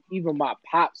say even my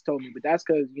pops told me, but that's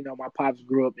because you know my pops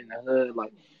grew up in the hood.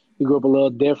 Like he grew up a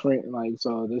little different. Like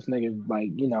so, this nigga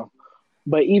like you know.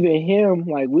 But even him,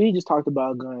 like we just talked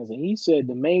about guns, and he said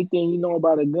the main thing you know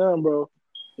about a gun, bro.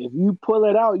 If you pull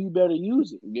it out, you better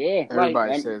use it. Yeah,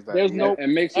 everybody says that. There's no it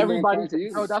makes everybody. To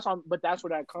use no, that's where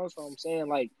that comes from. I'm saying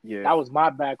like that was my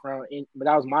background, but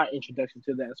that was my introduction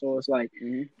to that. So it's like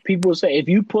people say if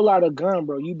you pull out a gun,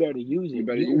 bro, you better use it.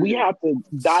 We have to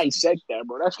dissect that,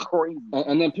 bro. That's crazy.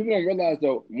 And then people don't realize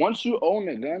though, once you own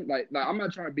a gun, like I'm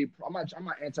not trying to be, I'm not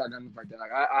anti-gun like that.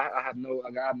 Like I have no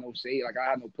say, like I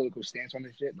have no political stance on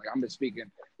this shit. Like I'm just speaking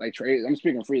like trade. I'm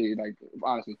speaking freely, like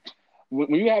honestly.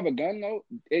 When you have a gun, though,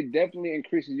 it definitely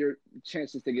increases your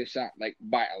chances to get shot, like,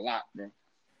 by a lot, bro.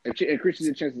 It increases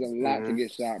your chances a lot to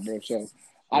get shot, bro. So,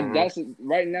 that's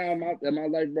right now in my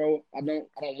life, bro. I don't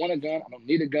want a gun. I don't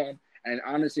need a gun. And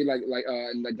honestly, like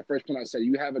the first point I said,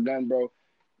 you have a gun, bro.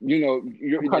 You know,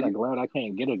 I'm kind of glad I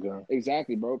can't get a gun.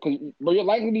 Exactly, bro. Because you're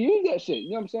likely to use that shit. You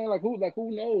know what I'm saying? Like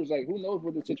who knows? Like who knows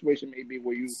what the situation may be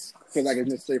where you feel like it's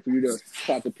necessary for you to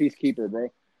stop the peacekeeper,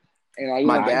 bro. And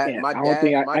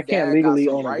I can't legally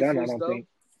own a gun. I don't think.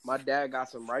 My dad got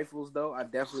some rifles though. I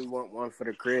definitely want one for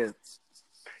the crib.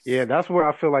 Yeah, that's where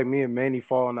I feel like me and Manny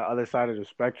fall on the other side of the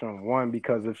spectrum. One,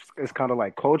 because it's kind of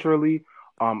like culturally,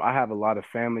 I have a lot of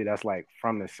family that's like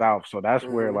from the South, so that's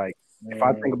where like if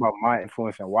I think about my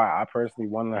influence and why I personally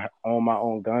want to own my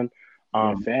own gun,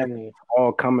 family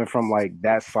all coming from like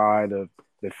that side of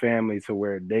the family to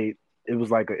where it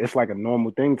was like it's like a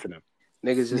normal thing to them.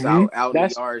 Niggas just out in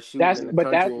the yard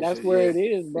shooting. That's where it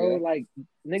is, bro. Yeah. Like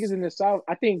niggas in the South.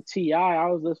 I think T.I. I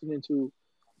was listening to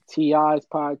T.I.'s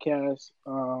podcast.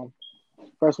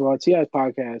 First of all, T.I.'s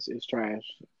podcast is trash.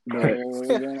 But,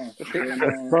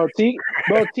 bro,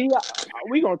 T.I.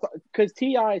 We gonna talk because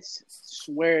T.I.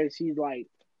 swears he's like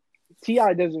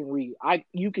T.I. doesn't read.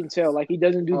 You can tell like he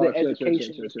doesn't do the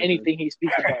education in anything he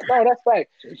speaks about. No, that's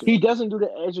fact. He doesn't do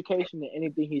the education in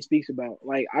anything he speaks about.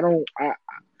 Like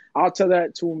I'll tell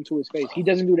that to him to his face. He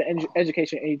doesn't do the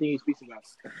education in anything he speaks about.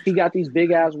 He got these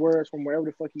big ass words from wherever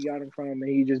the fuck he got them from, and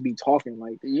he just be talking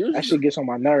like that shit gets on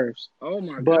my nerves. Oh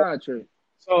my god, true.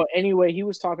 So anyway, he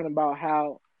was talking about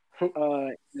how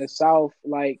the South,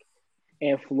 like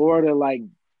in Florida, like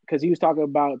because he was talking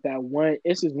about that one.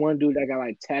 It's this one dude that got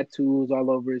like tattoos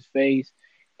all over his face,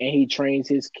 and he trains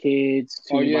his kids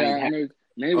to. Oh yeah,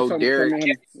 Derek.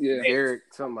 Yeah, Derek.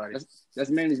 Somebody. That's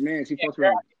Manny's man. He fucks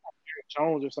around.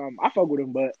 Jones or something. I fuck with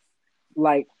him, but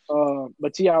like,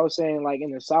 but T.I. was saying like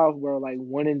in the South, bro, like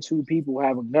 1 in 2 people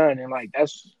have a gun, and like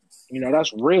that's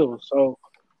that's real. So,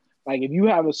 like if you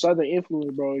have a Southern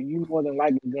influence, bro, you more than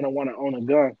likely gonna want to own a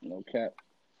gun. No cap.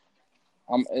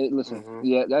 Listen,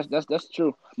 yeah, that's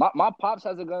true. My pops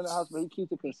has a gun in the house, but he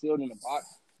keeps it concealed in a box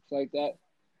like that,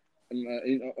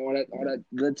 and all that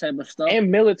good type of stuff, and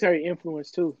military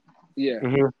influence too. Yeah.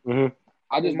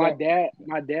 My dad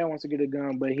wants to get a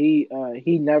gun, but he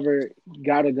never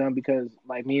got a gun because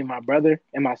like me and my brother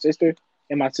and my sister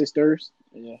and my sisters,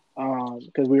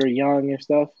 because we were young and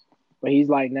stuff. But he's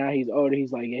like now he's older.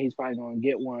 He's like he's probably gonna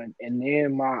get one. And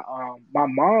then my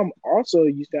mom also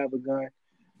used to have a gun,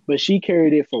 but she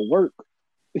carried it for work.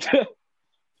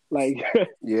 Like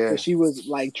she was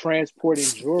like transporting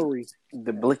jewelry.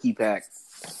 The blicky pack,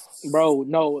 bro.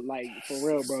 No, like for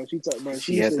real, bro.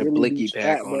 She has a blicky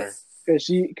pack on her. Cause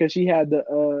she had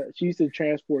she used to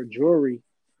transport jewelry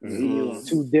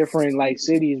to different like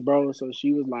cities, bro. So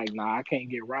she was like, "Nah, I can't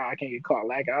get robbed. I can't get caught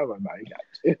lacking." I was like,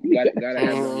 "No,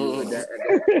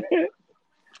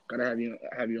 gotta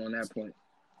have you on that point."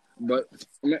 But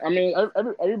I mean,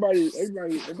 everybody's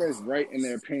right in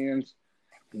their opinions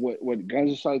with guns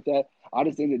and stuff like that. I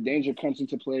just think the danger comes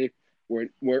into play where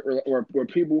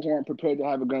people who aren't prepared to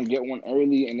have a gun get one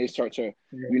early and they start to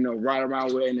ride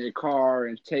around with it in their car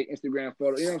and take Instagram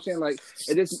photos. You know what I'm saying? Like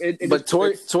But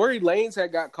Tory Lanez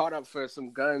had got caught up for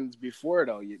some guns before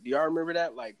though. Do y'all remember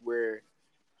that? Like where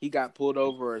he got pulled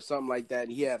over or something like that.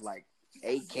 And he had like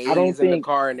AKs in the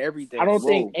car and everything. I don't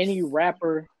think any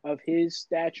rapper of his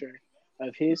stature,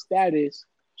 of his status,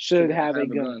 should have a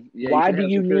gun. Yeah, why do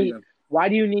you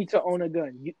need to own a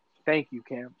gun? Thank you,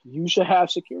 Cam. You should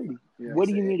have security. Yeah, what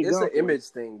do you need a gun for? It's an image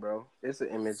thing, bro. It's an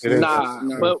image thing. Nah,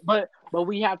 but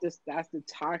we have to. That's the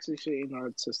toxic shit in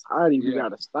our society. We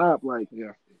gotta stop. Like,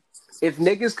 if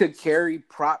niggas could carry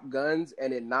prop guns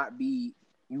and it not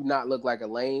look like a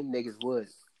lame, niggas would.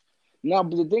 No,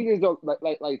 but the thing is though,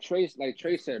 like Trey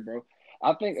said, bro.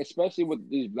 I think especially with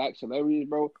these black celebrities,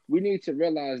 bro, we need to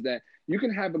realize that you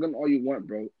can have a gun all you want,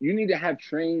 bro. You need to have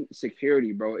trained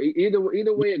security, bro. Either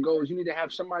way it goes, you need to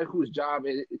have somebody whose job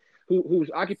is,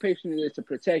 whose occupation it is to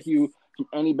protect you from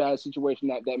any bad situation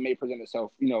that may present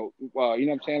itself. You know what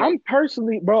I'm saying? Like,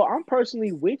 I'm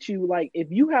personally with you. Like,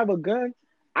 if you have a gun,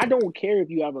 I don't care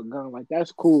if you have a gun. Like,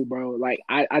 that's cool, bro. Like,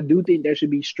 I do think there should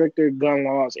be stricter gun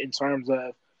laws in terms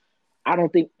of. I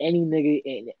don't think any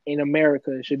nigga in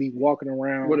America should be walking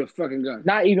around with a fucking gun.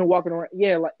 Not even walking around.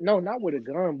 Yeah, like no, not with a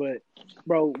gun. But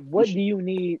bro, what do you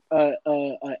need a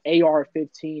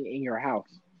AR-15 in your house?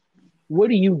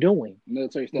 What are you doing?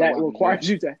 Military stuff that requires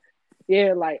you to.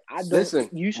 Yeah, like I don't. Listen,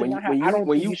 you should not have. I don't.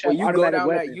 When think you go down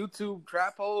that YouTube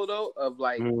trap hole though of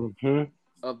like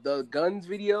of the guns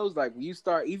videos, like when you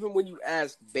start, even when you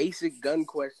ask basic gun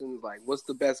questions, like what's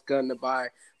the best gun to buy,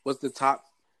 what's the top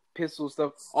pistol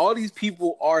stuff, all these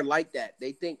people are like that.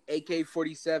 They think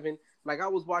AK-47. Like I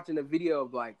was watching a video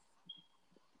of like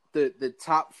the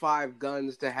top 5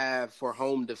 guns to have for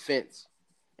home defense,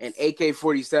 and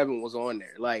AK-47 was on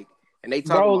there. Like, and they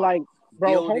talk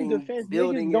about home defense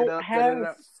building don't it up.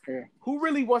 have. Who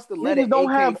really wants to let an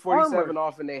AK-47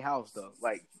 off in their house though?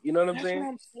 Like, you know what I'm saying? What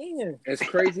I'm saying. It's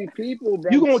crazy people,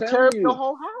 bro. You gonna tear up the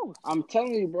whole house? I'm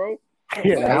telling you, bro.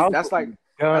 Yeah, that's like.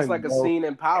 That's like a scene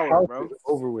in Power, bro.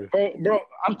 Over with, bro.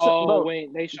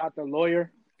 Wait, they shot the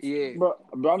lawyer. Yeah, bro.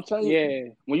 I'm telling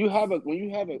you, when you have a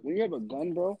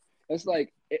gun, bro, it's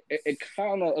like it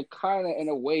kind of in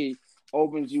a way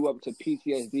opens you up to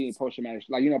PTSD and post traumatic,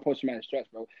 post traumatic stress,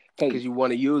 bro. Because you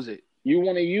want to use it. You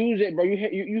want to use it, bro.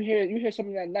 You hear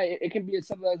something that night. It can be as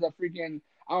simple as a freaking,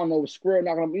 I don't know, squirrel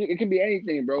knocking on. It can be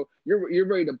anything, bro. You're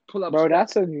ready to pull up. Bro,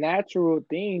 that's a natural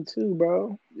thing too,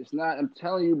 bro. It's not. I'm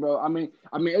telling you, bro. I mean,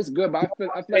 it's good, but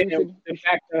I feel like the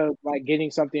fact of like getting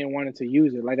something and wanting to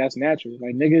use it, like that's natural.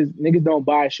 Like niggas don't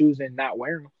buy shoes and not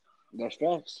wear them. That's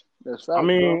facts. I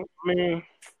mean,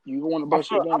 you want to buy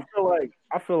shit done.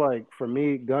 I feel like for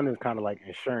me, gun is kind of like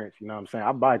insurance. You know what I'm saying?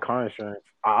 I buy car insurance.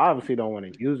 I obviously don't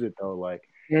want to use it though. Like,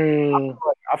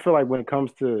 I feel like when it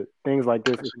comes to things like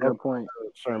this, it's a good point. A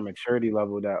certain maturity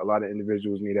level that a lot of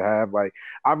individuals need to have. Like,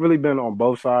 I've really been on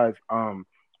both sides.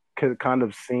 Kind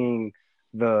of seeing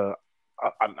the.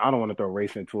 I don't want to throw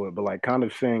race into it, but like kind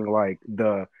of seeing like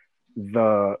the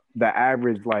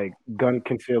average like gun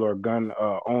concealer, gun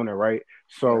owner, right?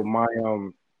 So my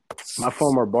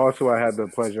former boss, who I had the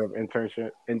pleasure of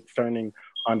interning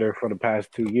under for the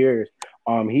past 2 years,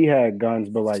 he had guns,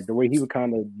 but like the way he would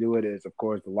kind of do it is, of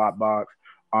course, the lot box.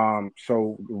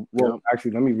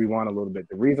 Actually, let me rewind a little bit.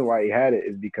 The reason why he had it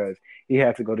is because he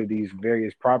had to go to these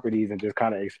various properties and just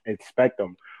kind of inspect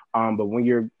them. But when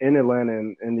you're in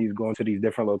Atlanta and these going to these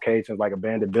different locations like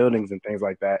abandoned buildings and things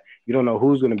like that, you don't know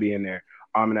who's going to be in there.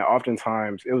 And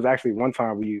oftentimes, it was actually one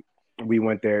time we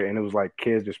went there and it was like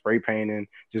kids just spray painting,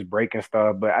 just breaking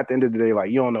stuff. But at the end of the day,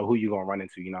 like you don't know who you're going to run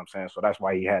into, you know what I'm saying? So that's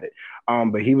why he had it.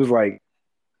 But he was like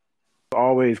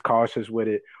always cautious with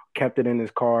it, kept it in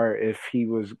his car if he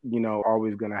was,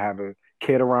 always going to have a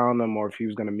kid around him or if he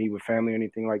was going to meet with family or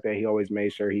anything like that. He always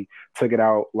made sure he took it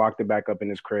out, locked it back up in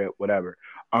his crib, whatever.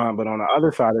 But on the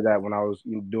other side of that, when I was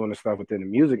doing the stuff within the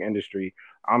music industry,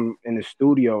 I'm in the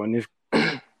studio and this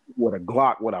with a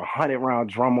Glock with a 100-round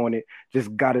drum on it,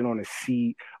 just got it on a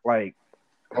seat, like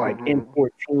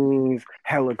M14s,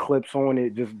 hella clips on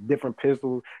it, just different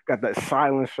pistols, got that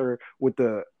silencer with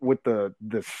the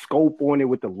scope on it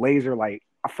with the laser. Like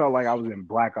I felt like I was in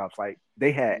Black Ops. Like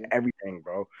they had everything,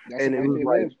 bro. And it was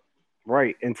like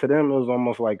right. And to them it was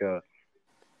almost like a,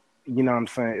 you know what I'm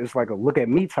saying? It's like a look at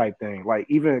me type thing. Like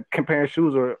even comparing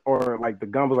shoes or like the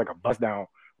gun was like a bust down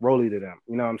rollie to them.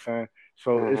 You know what I'm saying?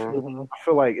 So it's, I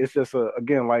feel like it's just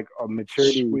again like a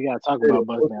maturity. We gotta talk about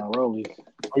bust down rollies.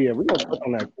 Oh yeah, we gotta touch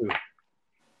on that too.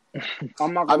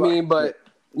 But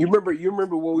you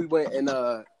remember when we went and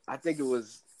I think it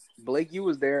was Blake, you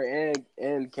was there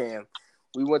and Cam.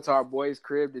 We went to our boy's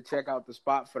crib to check out the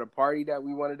spot for the party that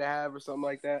we wanted to have or something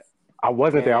like that. I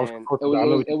wasn't there. I was.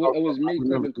 It was me,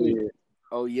 Kevin Cleveland.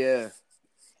 Oh yeah,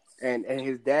 and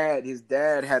his dad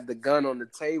had the gun on the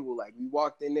table. Like we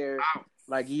walked in there,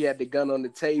 like he had the gun on the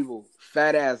table,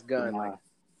 fat ass gun. Like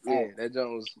that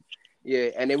gun was,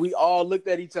 and then we all looked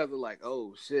at each other like,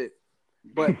 oh shit.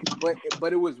 But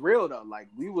it was real though. Like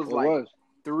we was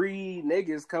three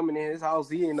niggas coming in his house.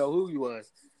 He didn't know who he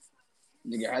was.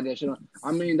 Nigga had that shit on.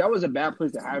 I mean, that was a bad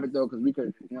place to have it though, because we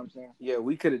could, you know what I'm saying? Yeah,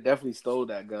 we could have definitely stole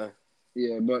that gun.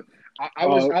 Yeah, but I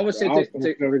would say I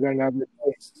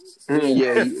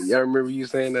remember you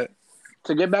saying that.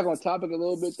 To get back on topic a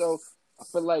little bit though, I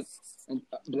feel like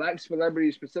black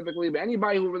celebrities specifically, but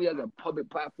anybody who really has a public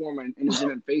platform and is in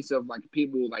the face of like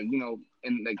people like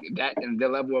and like that and their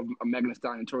level of Megan Thee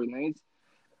Stallion and Tory Lanez,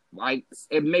 like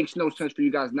it makes no sense for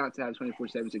you guys not to have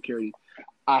 24/7 security.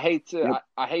 I hate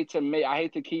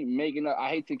to keep making up. I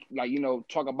hate to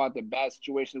talk about the bad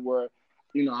situations where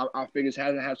our figures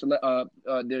hasn't had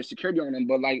their security on them,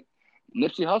 but like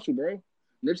Nipsey Hussle, bro.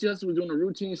 Nipsey Hussle was doing a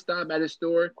routine stop at his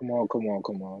store. Come on.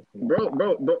 Bro.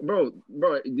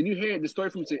 Did you hear the story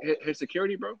from his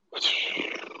security, bro?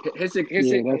 His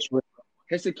security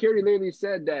literally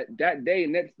said that day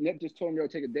Nip just told him to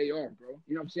take a day off, bro.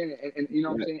 You know what I'm saying? And you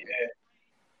know what I'm saying?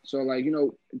 So like,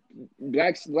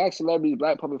 black celebrities,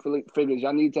 black public figures,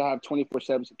 y'all need to have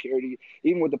 24/7 security.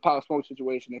 Even with the Pop Smoke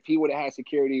situation, if he would have had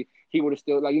security, he would have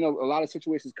still a lot of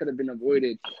situations could have been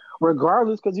avoided.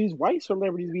 Regardless, because these white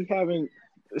celebrities be having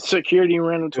security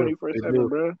around them 24/7,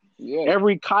 bro. Yeah.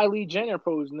 Every Kylie Jenner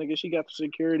pose, nigga, she got the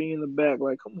security in the back.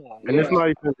 Like, come on. And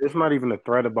it's not even a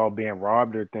threat about being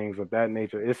robbed or things of that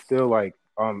nature. It's still like,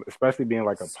 especially being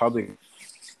like a public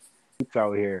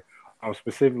out here,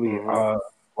 specifically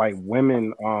like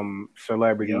women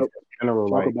celebrities in general.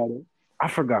 Talk like about it. I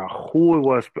forgot who it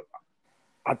was, but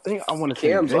I think I want to say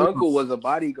Cam's uncle was a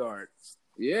bodyguard.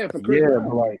 Yeah, but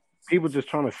like people just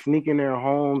trying to sneak in their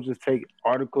homes, just take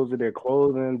articles of their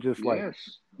clothing, just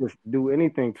do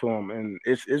anything to them, and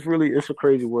it's a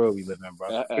crazy world we live in,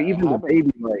 bro. Even the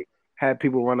baby like had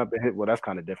people run up and hit. Well, that's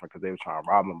kind of different because they were trying to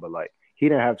rob him, but like he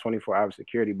didn't have 24-hour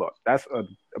security, but that's a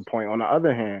point. On the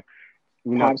other hand,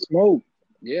 Pop Smoke.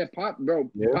 Yeah, Pop, bro.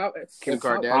 Yeah. Pop, Kim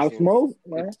Kardashian. Pop Smoke.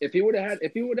 If he would have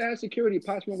had security,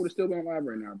 Pop Smoke would have still been alive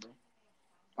right now, bro.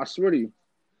 I swear to you.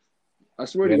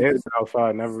 They're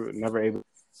outside, never able.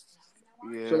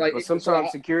 Yeah, so but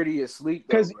sometimes security is sleep.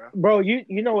 Because, bro, you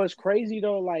know what's crazy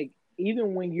though? Like,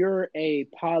 even when you're a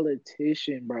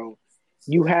politician, bro,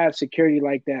 you have security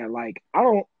like that. Like, I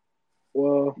don't.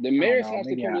 Well, the mayors have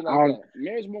security like that.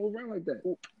 Mayors move around like that.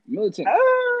 Militant. I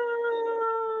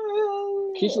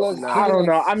don't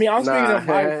know. I mean, I'm speaking of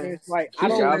my experience. Like, I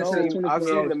don't know. I've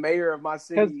seen the mayor of my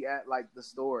city at like the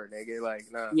store, nigga. Like,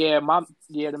 nah. Yeah,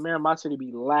 the mayor of my city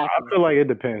be laughing. I feel like it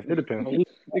depends. It depends.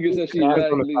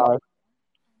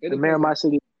 The mayor of my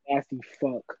city nasty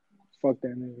fuck. Fuck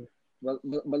that nigga. But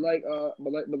like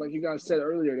you guys said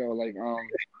earlier though, like you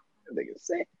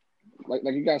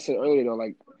guys said earlier though,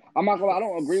 like I'm not gonna lie, I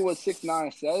don't agree with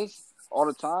 6ix9ine says all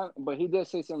the time, but he did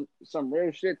say some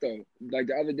rare shit though. Like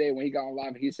the other day when he got on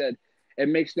live, he said it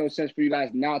makes no sense for you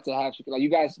guys not to have like you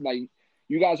guys are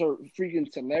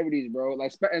freaking celebrities, bro.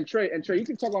 Like and Trey, you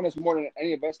can talk on this more than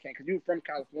any of us can because you're from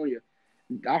California.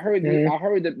 I heard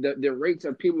the rates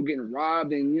of people getting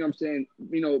robbed and, you know what I'm saying,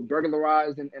 you know,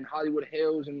 burglarized in Hollywood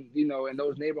Hills and, you know, and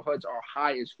those neighborhoods are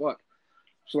high as fuck.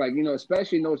 So, like, you know,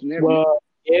 especially in those neighborhoods. Well,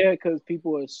 yeah, because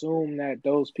people assume that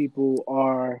those people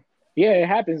are, yeah, it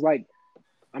happens. Like,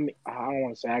 I mean, I don't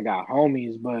want to say I got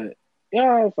homies, but,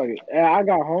 yeah, fuck it. I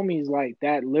got homies, like,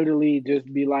 that literally just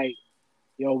be like,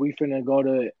 yo, we finna go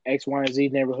to X, Y, and Z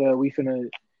neighborhood. We finna,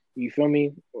 you feel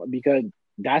me? Because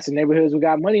that's the neighborhoods who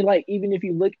got money. Like, even if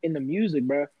you look in the music,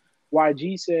 bro,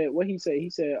 YG said, what he said? He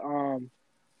said,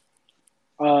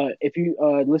 if you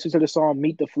listen to the song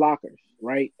Meet the Flockers,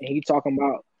 right? And he talking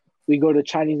about we go to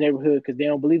Chinese neighborhood because they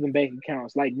don't believe in bank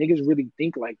accounts. Like, niggas really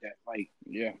think like that. Like,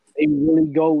 yeah, they really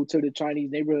go to the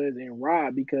Chinese neighborhoods and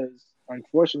rob because,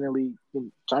 unfortunately, the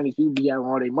Chinese people be having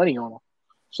all their money on them.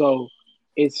 So,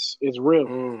 it's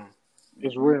real.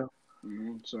 It's real.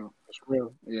 Mm-hmm. So it's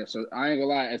real. Yeah, so I ain't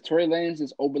gonna lie. If Tory Lanez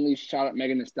is openly shot at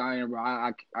Megan Thee Stallion, bro,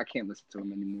 I can't listen to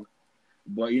him anymore.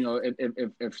 But you know,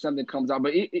 if something comes out,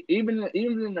 but even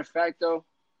in the fact though,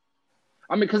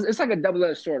 I mean, because it's like a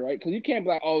double-edged sword, right? Because you can't be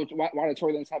like, oh, why did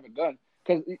Tory Lanez have a gun?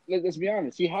 Because let's be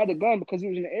honest, he had a gun because he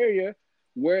was in an area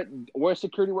where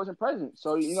security wasn't present.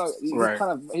 So you know, he's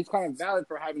kind of valid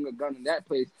for having a gun in that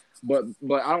place. But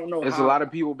I don't know. There's a lot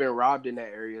of people been robbed in that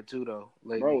area too, though.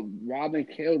 Lately. Bro, robbed and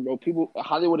killed, bro. People,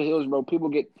 Hollywood Hills, bro. People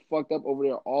get fucked up over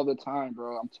there all the time,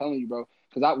 bro. I'm telling you, bro.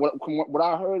 Because what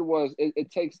I heard was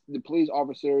it takes the police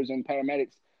officers and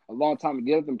paramedics a long time to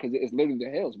get at them because it's literally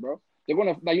the hills, bro. They're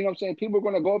gonna, like, you know what I'm saying? People are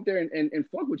gonna go up there and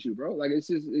fuck with you, bro. Like it's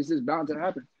just bound to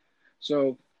happen.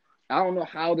 So I don't know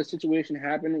how the situation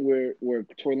happened where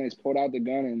Tory Lanez pulled out the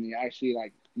gun and he actually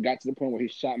like got to the point where he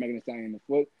shot Megan Thee Stallion in the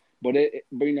foot. But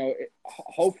you know,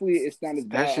 hopefully it's not as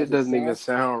bad. That shit doesn't even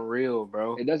sound real,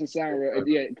 bro. It doesn't sound real.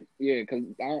 Yeah, because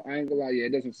I ain't gonna lie. Yeah,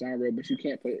 it doesn't sound real. But you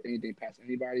can't put anything past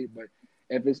anybody. But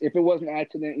if it was an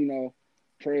accident, you know,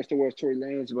 prayers towards Tory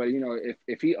Lanez. But you know,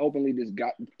 if he openly just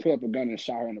put up a gun and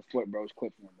shot her in the foot, bro, it's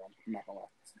clip for him, bro. I'm not gonna lie.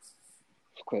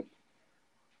 It's clip.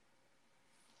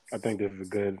 I think this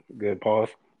is a good pause.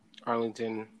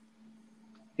 Arlington.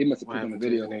 He must have clicked on the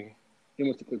video. He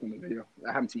must have clicked on the video.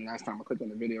 I haven't seen it last time. I clicked on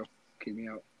the video. Keep me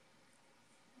out.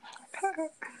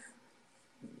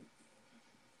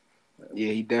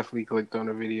 Yeah, he definitely clicked on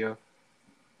the video.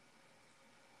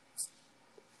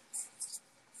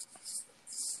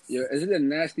 Yeah, is it a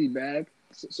nasty bag?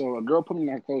 So a girl put me in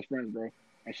her close friends, bro,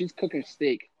 and she's cooking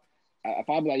steak. If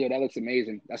I'd be like, yo, that looks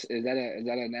amazing. Is that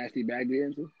a nasty bag to get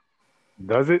into?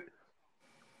 Does it?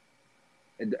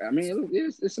 I mean,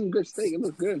 it's some good steak. It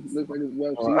looks good. It looks like it's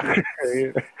well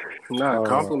seasoned. Nah,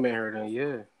 compliment her then,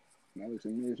 yeah. That looks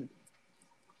amazing.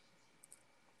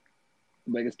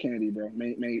 Like it's Kennedy, bro.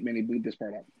 May bleep this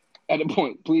part out. At the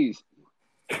point, please.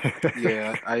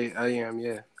 Yeah, I am,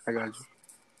 yeah. I got you.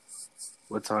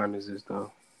 What time is this,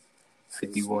 though?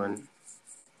 51.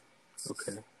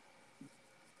 Okay.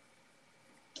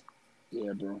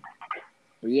 Yeah, bro.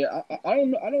 But yeah, I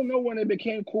don't know when it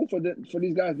became cool for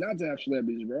these guys not to have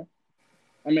celebrities, bro.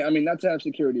 I mean not to have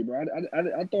security, bro.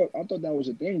 I thought that was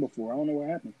a thing before. I don't know what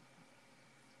happened.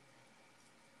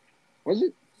 Was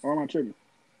it? Or am I tripping?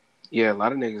 Yeah, a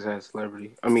lot of niggas had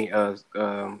celebrity. I mean,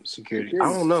 security.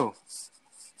 I don't know.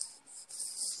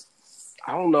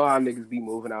 I don't know how niggas be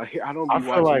moving out here. I don't be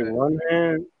watching. I feel like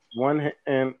that. one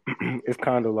hand, it's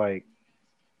kind of like,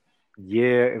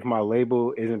 yeah, if my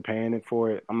label isn't paying it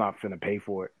for it, I'm not finna pay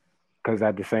for it. Because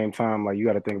at the same time, like, you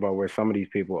got to think about where some of these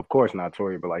people, of course not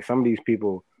Tory, but like some of these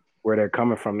people where they're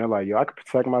coming from. They're like, yo, I can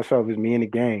protect myself. It's me and the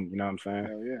gang. You know what I'm saying?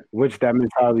 Hell yeah. Which that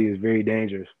mentality is very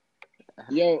dangerous.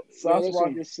 Yo, Sauce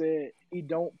Walker said he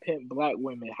don't pimp black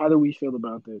women. How do we feel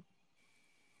about that?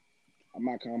 I'm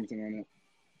not commenting on it.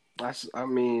 I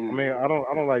mean, I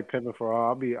don't like pimping for all.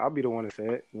 I'll be the one to say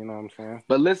it. You know what I'm saying?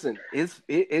 But listen, his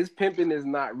pimping is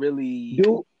not really.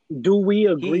 Do we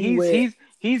agree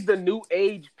he's the new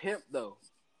age pimp though,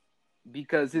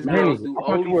 because his girls do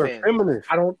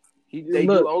OnlyFans. They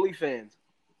do OnlyFans.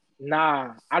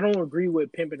 Nah, I don't agree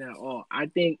with pimping at all. I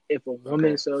think if a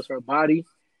woman sells her body,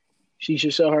 she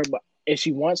should sell her if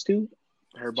she wants to.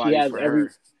 Her body for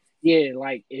her. Yeah,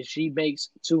 like if she makes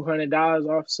 $200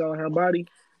 off selling her body,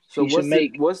 so what's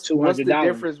the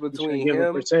difference between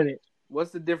him?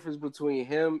 What's the difference between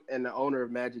him and the owner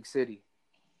of Magic City?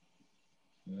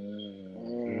 We're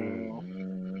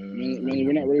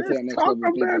not ready for that next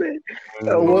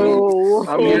level. Whoa.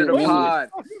 I'm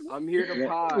here to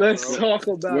pod. Let's talk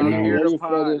about it. I'm here to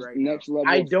pod right next level.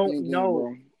 I don't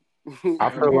know. I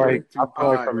feel like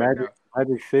for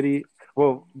Magic City,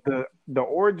 well, the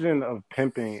origin of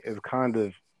pimping is kind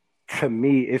of, to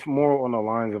me, it's more on the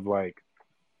lines of like,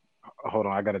 hold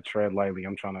on, I gotta tread lightly.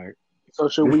 I'm trying to. So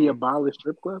should we abolish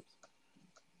strip clubs?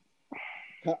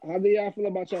 How do y'all feel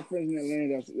about your friends in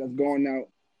Atlanta that's going out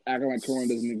acting like Corona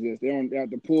doesn't exist? They're at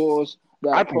the pools,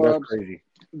 they're at clubs. That's crazy.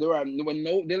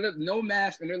 They live no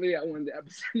mask and they're literally at one of the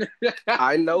episodes.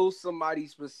 I know somebody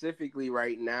specifically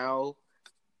right now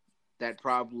that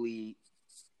probably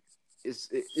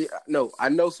I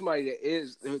know somebody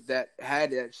that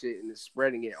had that shit and is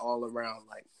spreading it all around,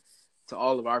 like to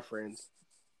all of our friends.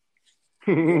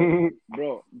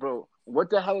 bro, what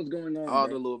the hell is going on? All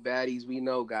the little baddies we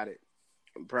know got it.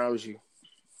 I promise you.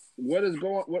 What is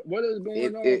going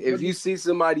on? If you see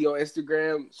somebody on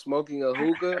Instagram smoking a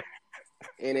hookah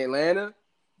in Atlanta,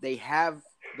 they have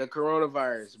the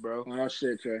coronavirus, bro. Oh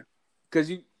shit, Trey.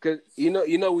 Cause you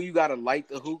know when you gotta light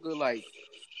the hookah, like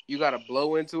you gotta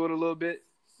blow into it a little bit.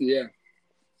 Yeah.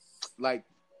 Like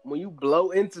when you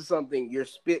blow into something, your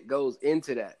spit goes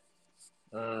into that.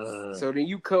 So then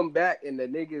you come back and the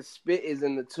nigga's spit is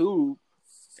in the tube,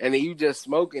 and then you just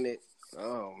smoking it.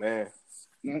 Oh man.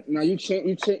 Now you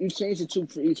change the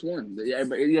tube for each one. Yeah,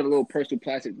 but you have a little personal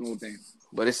plastic little thing.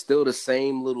 But it's still the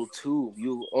same little tube.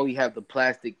 You only have the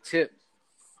plastic tip.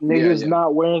 Niggas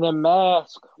not wearing a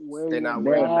mask. They're not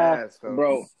wearing a mask,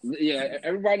 bro. Yeah,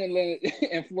 everybody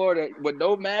in Florida with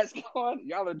no mask on,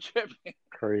 y'all are tripping.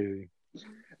 Crazy.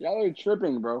 Y'all are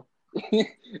tripping, bro.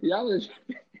 Y'all are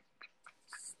tripping.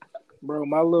 Bro,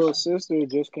 my little sister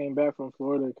just came back from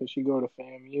Florida because she go to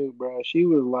FAMU, bro. She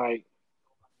was like,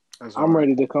 I'm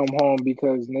ready to come home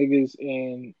because niggas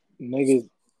in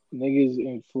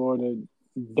Florida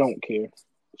don't care.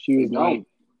 She was like,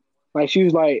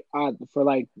 for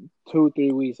like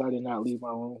 2-3 weeks, I did not leave my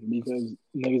room because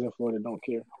niggas in Florida don't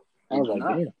care. I was like,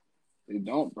 damn. They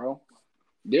don't, bro.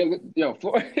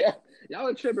 Florida, y'all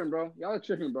are tripping, bro.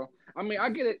 I mean, I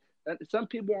get it. Some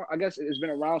people, I guess it's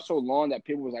been around so long that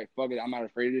people was like, fuck it, I'm not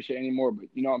afraid of this shit anymore. But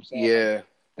you know what I'm saying? Yeah. Like,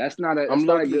 that's not a. I'm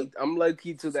low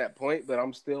key to that point, but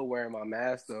I'm still wearing my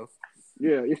mask though.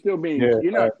 Yeah, you're still being.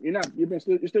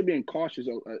 You're still being cautious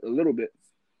a little bit.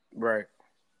 Right.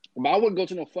 But I wouldn't go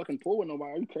to no fucking pool with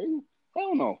nobody. Are you crazy?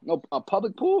 Hell no. No, a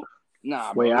public pool?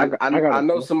 Nah. Wait, I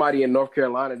know somebody in North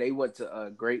Carolina. They went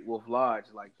to Great Wolf Lodge,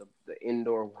 like the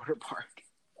indoor water park.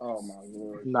 Oh my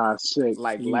lord! Nah, sick.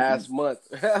 Like last month,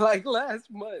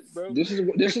 bro. This is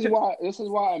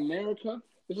why America.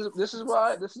 This is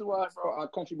why, bro. Our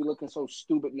country be looking so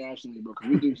stupid nationally, bro.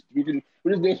 Because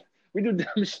we do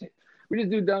dumb shit. We just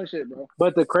do dumb shit, bro.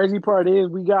 But the crazy part is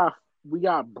we got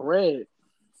bread.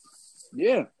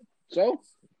 Yeah. So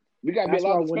we got to be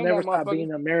allowed to spend never stop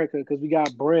being America because we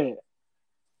got bread.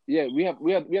 Yeah, we have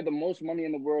the most money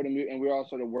in the world, and we're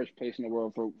also the worst place in the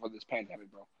world for this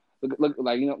pandemic, bro. Look,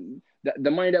 like, you know,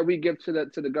 the money that we give to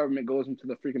the government goes into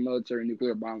the freaking military and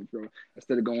nuclear bombs, bro.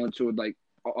 Instead of going to like,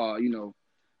 you know,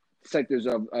 sectors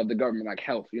of the government like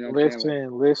health. You know.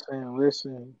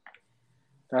 Listen.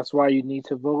 That's why you need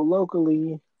to vote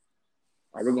locally.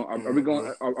 Are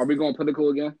we going political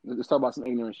again? Let's talk about some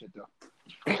ignorant shit though.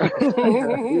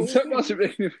 Let's talk about some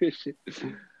ignorant shit.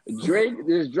 Drake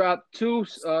just dropped two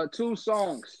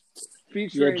songs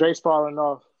featuring. Yeah, Drake's falling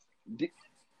off.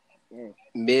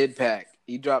 Mid pack.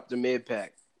 He dropped the mid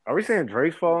pack. Are we saying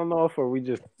Drake's falling off, or we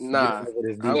just I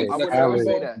would never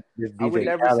say that.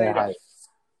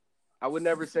 I would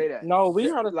never say that. No, we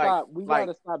gotta stop. We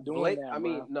gotta stop doing that. I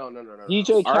mean, no.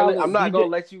 DJ Khaled, I'm not gonna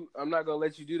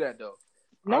let you do that though.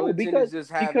 No, because just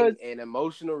having an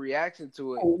emotional reaction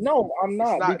to it. No, I'm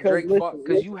not. It's not Drake fault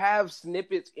because you have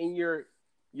snippets in your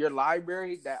your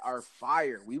library that are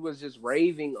fire. We was just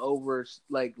raving over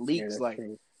like leaks. Like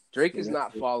true. Drake is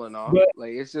not falling off. But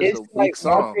like it's just a weak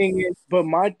song.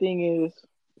 My thing is,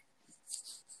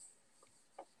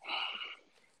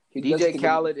 DJ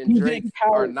Khaled and Drake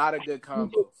are not a good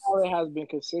combo. DJ Khaled has been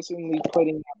consistently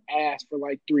putting up ass for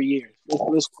like 3 years.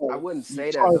 I wouldn't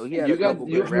say that though. He had a couple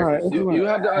good records. You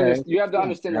have to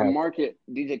understand the market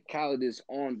DJ Khaled is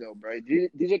on though, bro.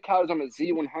 DJ Khaled's on the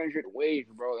Z100 wave,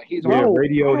 bro. Like he's on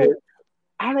radio hit.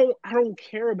 I don't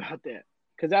care about that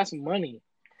because that's money.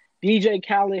 DJ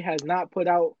Khaled has not put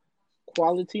out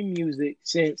quality music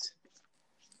since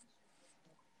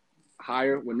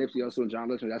Higher with Nipsey Hussle and John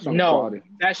Legend. That's quality.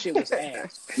 That shit was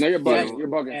ass. No, you're bugging. You're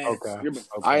bugging. Okay.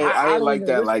 I ain't like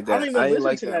that like that. I ain't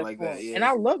like that like that. Yeah. And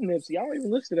I love Nipsey. I don't even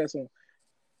listen to that song.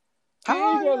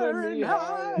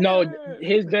 No,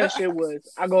 his best shit was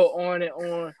I go on and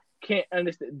on. Can't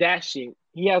understand that shit.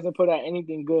 He hasn't put out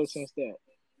anything good since that.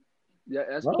 Yeah,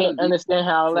 that's can't understand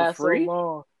how it lasts so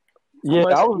long. Yeah,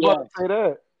 I was about to say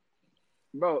that.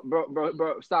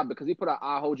 Bro, stop because he put out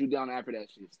 "I Hold You Down" after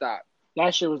that shit. Stop.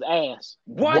 That shit was ass.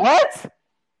 What?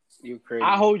 You crazy?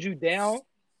 I Hold You Down.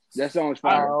 That song's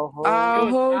fire. I'll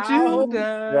hold you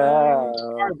down. Yeah.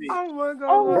 Oh my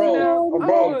god, bro.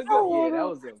 Yeah, that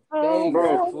was a banger.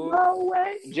 Bro.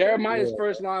 Jeremiah's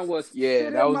first line was,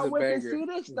 that was a banger.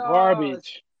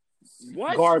 Garbage.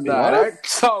 What? Garbage. Nah, that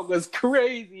song was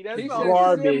crazy. That song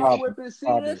garbage. Garbage.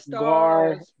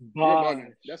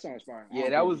 That song was fire. Yeah,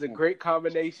 that was a great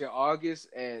combination. August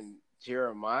and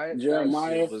Jeremiah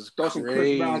was throw some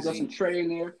Chris Brown, throw some Trey in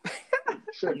there.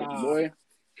 Boy.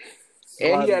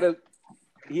 And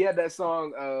he had that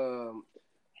song,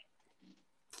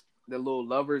 the little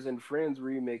Lovers and Friends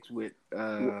remix with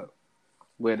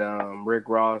Rick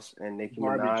Ross and Nicki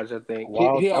Minaj, I think.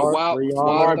 Wild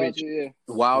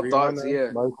Thoughts,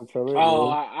 yeah.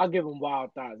 I'll give him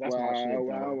Wild Thoughts. That's my shit.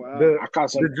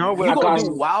 You gonna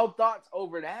do Wild Thoughts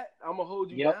over that? I'm gonna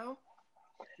hold you down.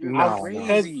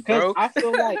 Crazy, bro. I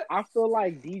feel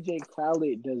like DJ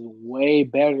Khaled does way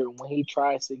better when he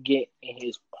tries to get in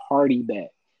his party bag.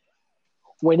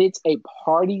 When it's a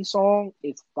party song,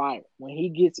 it's fire. When he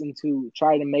gets into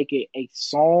try to make it a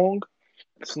song,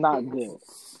 it's not good.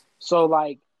 So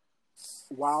like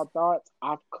Wild Thoughts,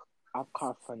 I've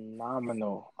caught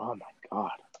phenomenal. Oh my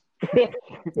god.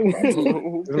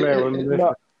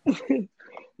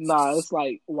 Nah, it's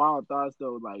like Wild Thoughts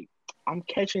though. Like I'm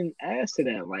catching ass to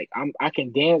that. Like I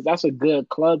can dance. That's a good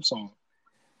club song.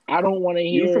 I don't want to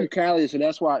hear. You're from Cali, so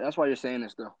that's why you're saying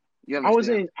this though. I was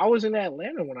in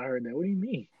Atlanta when I heard that. What do you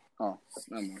mean? Oh,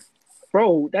 never mind.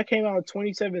 Bro, that came out in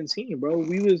 2017, bro.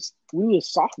 We was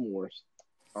sophomores.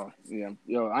 Oh yeah,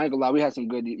 yo, I ain't gonna lie. We had some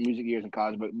good music years in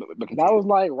college, but that was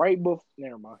like right before.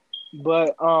 Never mind.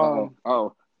 But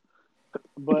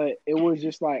but it was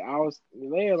just like I was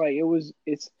there. Like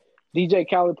it's DJ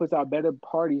Khaled puts out better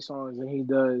party songs than he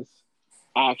does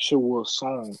actual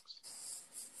songs.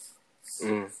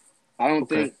 I don't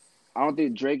think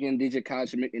Drake and DJ Khaled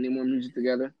should make any more music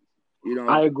together. You know,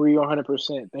 I agree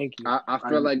 100%. Thank you. I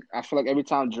feel like every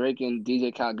time Drake and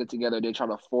DJ Khaled get together, they try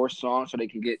to force songs so they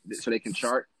can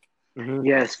chart. Mm-hmm.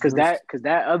 Yes, because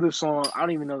that other song, I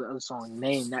don't even know the other song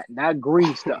name. That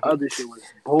Grease, the other shit was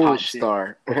bullshit.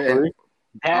 Popstar.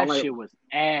 Shit was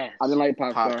ass. I didn't like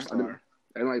Popstar.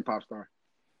 I didn't like Popstar.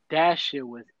 That shit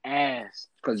was ass.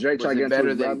 Because Drake tried to get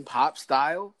better than Pop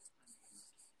Style.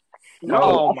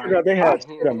 No, I forgot they had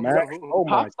Max. Oh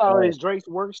my Pop Style is Drake's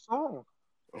worst song.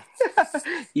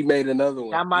 He made another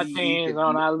one. Got my pants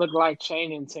on. I look like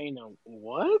Channing Tatum.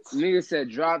 What? Nigga said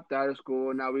dropped out of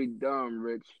school. Now we dumb,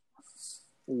 Rich.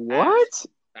 What?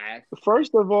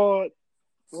 First of all,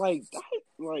 like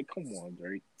come on,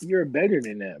 Drake. You're better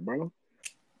than that, bro.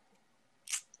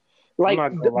 Like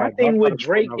my thing with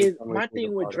Drake's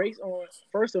on.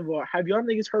 First of all, have y'all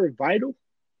niggas heard Vital?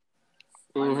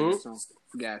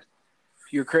 Mm-hmm. Yeah.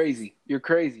 You're crazy.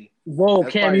 Whoa,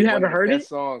 that's Cam, you haven't heard it?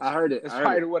 Songs. I heard it. It's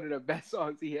probably one of the best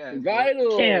songs he has.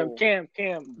 Vital. Cam.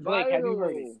 Blake, have you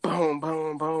heard it? Boom,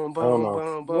 boom, boom, boom,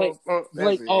 boom, boom.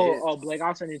 Blake, Blake,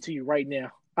 I'll send it to you right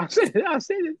now. I'll send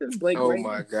it to Blake. Oh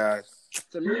my gosh.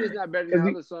 To me, it's not better than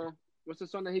the other song. What's the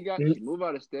song that he got? Move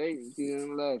Out of State. He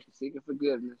didn't love. Seeking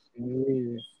Forgiveness.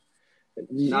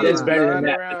 It's better than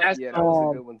that. That's a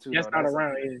good one too. That's not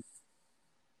around.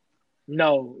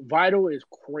 No, Vital is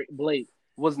Blake.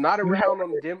 Was not around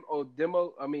on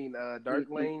demo. I mean, Dark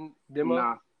Lane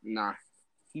demo. Nah.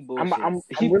 He bullshit. I'm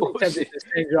really tempted to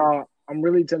send y'all. I'm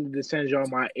really tempted to send y'all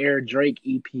my Air Drake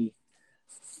EP.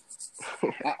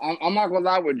 I'm not gonna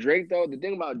lie with Drake though. The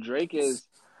thing about Drake is,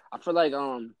 I feel like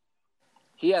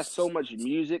he has so much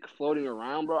music floating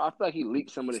around, bro. I feel like he leaked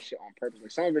some of this shit on purpose.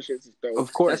 Like some of this shit is dope.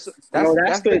 Of course,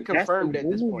 that's been confirmed at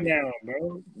this point now,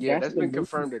 bro. Yeah, that's been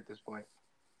confirmed at this point.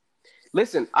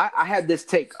 Listen, I had this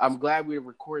take. I'm glad we're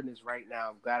recording this right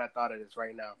now. I'm glad I thought of this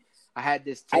right now. I had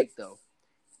this take though.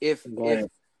 If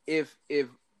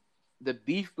the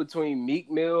beef between Meek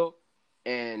Mill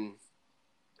and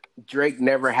Drake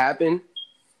never happened,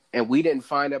 and we didn't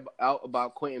find out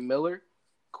about Quentin Miller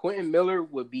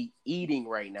would be eating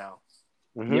right now.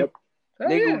 Mm-hmm. Yep.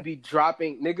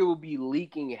 Nigga would be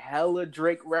leaking hella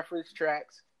Drake reference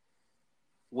tracks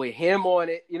with him on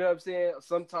it, you know what I'm saying?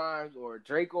 Sometimes, or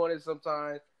Drake on it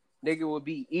sometimes. Nigga would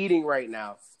be eating right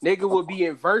now. Nigga would be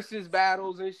in versus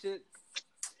battles and shit.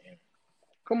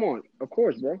 Come on, of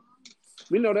course, bro.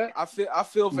 We know that. I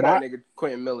feel for that nigga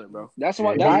Quentin Miller, bro. That's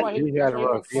why. He had it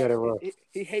rough.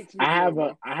 He hates me. I have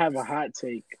a hot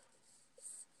take.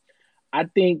 I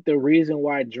think the reason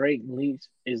why Drake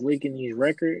is leaking these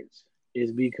records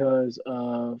is because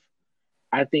of.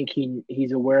 I think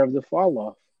he's aware of the fall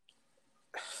off.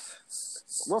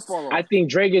 What fall off? I think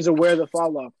Drake is aware of the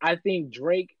fall off. I think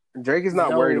Drake is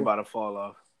not worried about a fall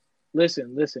off.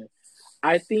 Listen.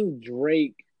 I think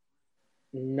Drake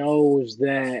knows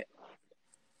that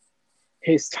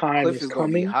his time Cliff is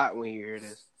coming. Gonna be hot when you hear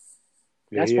this.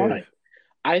 That's fine.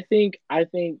 I think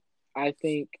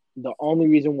the only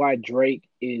reason why Drake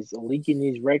is leaking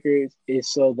these records is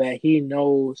so that he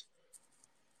knows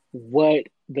what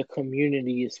the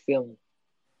community is feeling.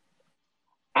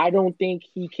 I don't think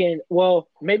he can. Well,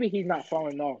 maybe he's not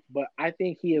falling off, but I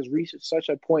think he has reached such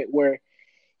a point where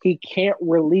he can't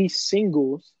release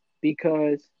singles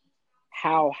because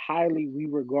how highly we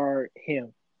regard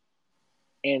him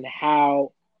and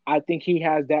how I think he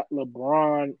has that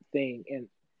LeBron thing, and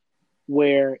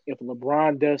where if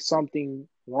LeBron does something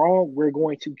wrong, we're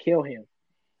going to kill him,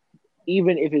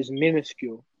 even if it's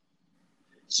minuscule.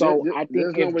 So I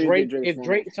think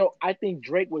I think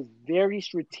Drake was very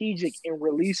strategic in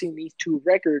releasing these two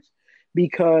records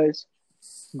because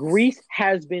Grease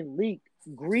has been leaked.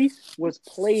 Grease was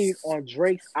played on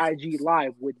Drake's IG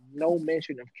Live with no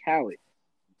mention of Khaled.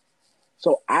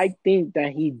 So I think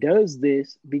that he does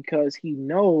this because he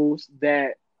knows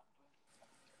that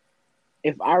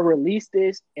if I release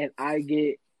this and I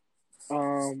get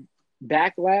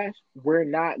backlash, we're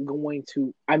not going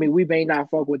to. I mean, we may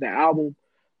not fuck with the album,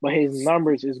 but his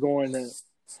numbers is going to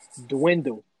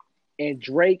dwindle. And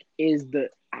Drake has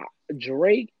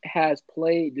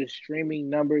played the streaming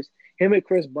numbers. Him and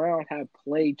Chris Brown have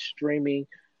played streaming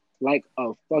like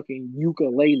a fucking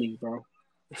ukulele, bro.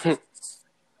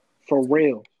 For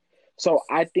real. So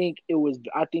I think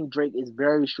Drake is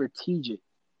very strategic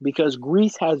because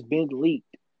Grease has been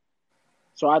leaked.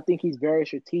 So I think he's very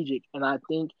strategic, and I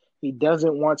think he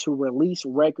doesn't want to release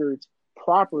records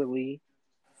properly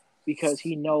because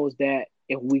he knows that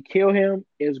if we kill him,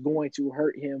 it's going to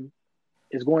hurt him.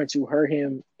 It's going to hurt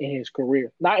him in his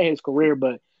career. Not in his career,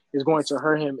 but it's going to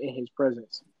hurt him in his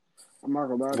presence.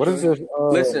 What is this?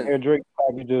 Listen, Drake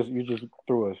you just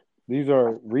threw us. These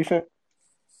are recent.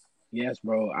 Yes,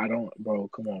 bro. Bro.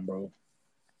 Come on, bro.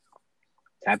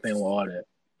 Tap in with all that.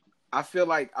 I feel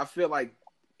like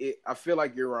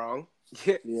you're wrong.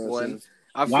 One.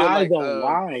 Why?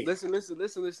 Listen.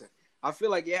 I feel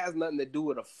like it has nothing to do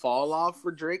with a fall off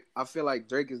for Drake. I feel like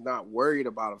Drake is not worried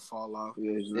about a fall off.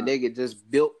 The nigga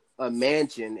just built a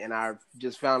mansion, and I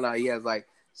just found out he has like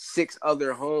 6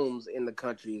 other homes in the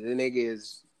country. The nigga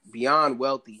is beyond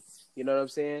wealthy. You know what I'm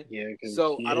saying? Yeah.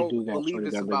 So I don't believe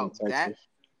it's about that.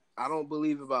 I don't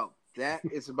believe about that.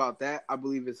 It's about that. I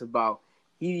believe it's about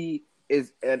he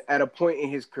is at a point in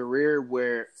his career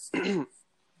where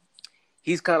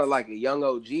he's kind of like a young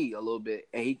OG a little bit,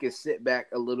 and he can sit back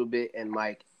a little bit and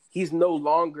like he's no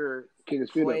longer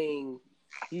playing.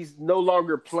 He's no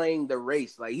longer playing the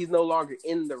race. Like he's no longer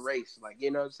in the race. Like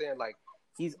you know what I'm saying? Like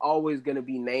he's always gonna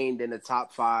be named in the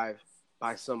top 5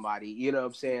 by somebody. You know what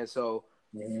I'm saying? So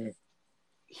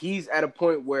he's at a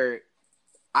point where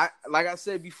like I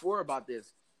said before about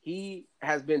this, he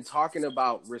has been talking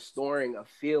about restoring a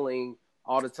feeling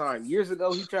all the time. Years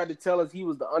ago, he tried to tell us he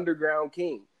was the underground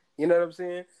king. You know what I'm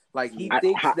saying? Like he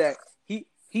thinks that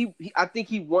I think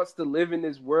he wants to live in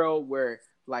this world where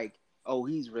like, oh,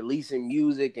 he's releasing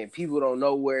music and people don't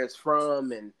know where it's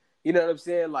from, and you know what I'm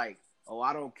saying? Like, oh,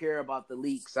 I don't care about the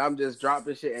leaks. I'm just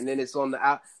dropping shit, and then it's on the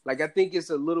out. Like I think it's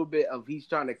a little bit of he's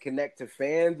trying to connect to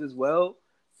fans as well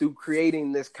through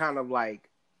creating this kind of like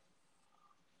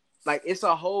it's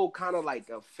a whole kind of like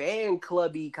a fan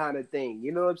clubby kind of thing.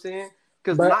 You know what I'm saying?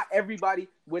 Because not everybody,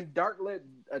 when Dark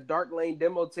Lane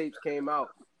demo tapes came out,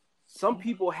 some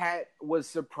people was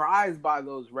surprised by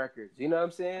those records. You know what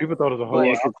I'm saying? People thought it was a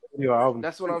whole album.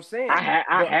 That's what I'm saying. I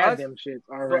had them shits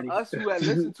already. But us who had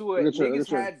listened to it, niggas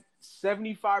had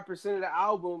 75% of the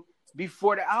album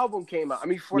before the album came out. I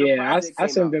mean, before the project came I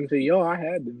sent out. them to yo. I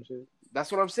had them shit.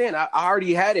 That's what I'm saying. I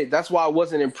already had it. That's why I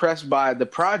wasn't impressed by the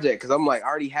project, because I'm like, I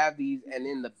already have these, and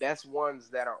then the best ones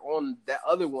that are on that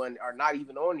other one are not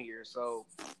even on here. So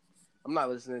I'm not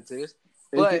listening to this.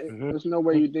 But there's no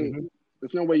way you think.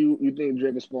 There's no way you think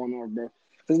Drake is falling off, bro.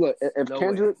 Because look,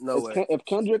 if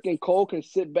Kendrick and Cole can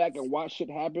sit back and watch shit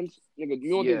happens, nigga,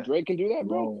 you don't think Drake can do that,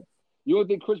 bro? No. You don't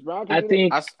think Chris Brown can do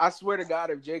that? I swear to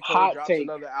God, if J. Cole drops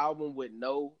another album with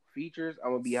no features,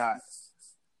 I'm gonna be hot.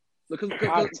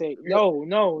 Hot take. No.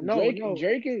 Drake.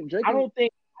 I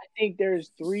think there's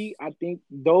three. I think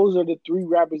those are the three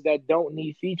rappers that don't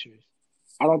need features.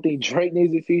 I don't think Drake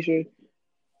needs a feature.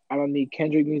 I don't think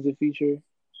Kendrick needs a feature,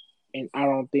 and I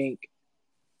don't think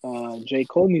J.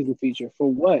 Cole needs a feature.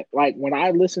 For what? Like, when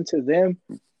I listen to them,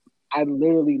 I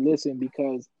literally listen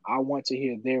because I want to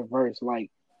hear their verse. Like,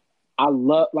 I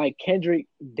love, like, Kendrick,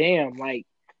 damn, like,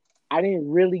 I didn't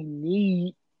really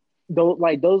need those.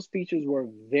 Like, those features were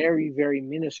very, very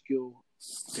minuscule.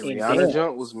 The Rihanna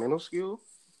jump was minuscule?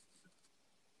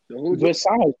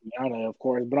 Besides Rihanna, of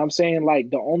course. But I'm saying,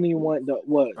 like, the only one,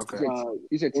 Okay.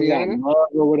 You said Tiana?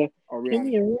 Or whatever. Or Give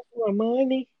me more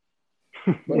money.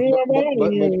 But so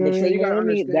you gotta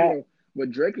understand,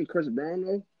 with Drake and Chris Brown,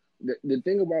 though, the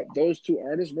thing about those two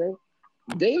artists, bro,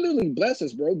 they literally bless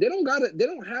us, bro. They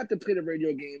don't have to play the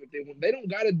radio game if they want. They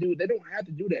don't have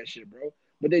to do that shit, bro.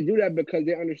 But they do that because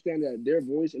they understand that their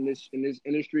voice in this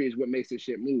industry is what makes this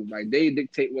shit move. Like, they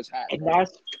dictate what's happening.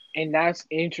 And that's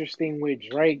interesting with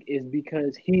Drake, is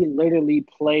because he literally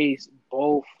plays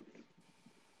both.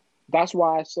 That's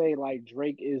why I say, like,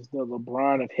 Drake is the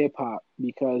LeBron of hip hop,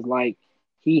 because, like,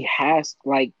 he has,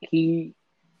 like, he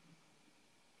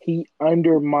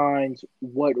undermines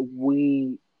what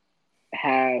we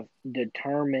have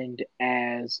determined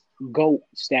as GOAT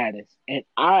status. And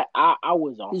I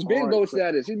was He's been GOAT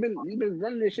status. He's been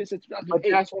running this shit since 2008. But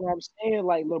that's what I'm saying.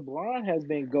 Like, LeBron has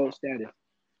been GOAT status.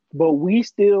 But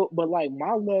like,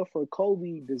 my love for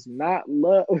Kobe does not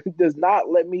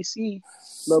let me see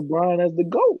LeBron as the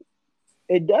GOAT.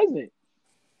 It doesn't.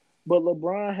 But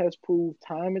LeBron has proved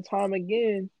time and time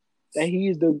again that he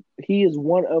is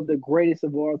one of the greatest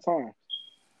of all time.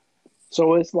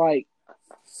 So it's like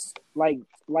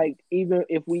even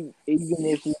if we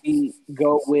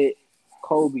go with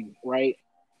Kobe, right?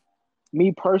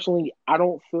 Me personally, I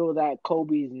don't feel that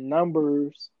Kobe's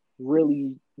numbers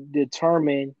really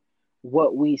determine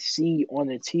what we see on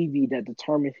the TV that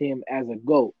determines him as a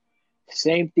GOAT.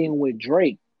 Same thing with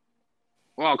Drake.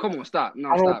 Oh, come on, stop.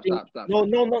 No, stop. No.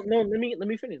 Let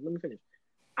me finish.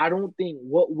 I don't think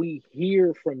what we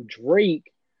hear from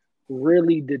Drake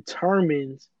really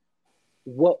determines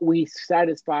what we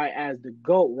satisfy as the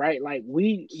GOAT, right? Like,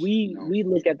 we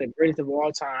look at the greatest of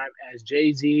all time as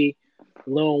Jay-Z,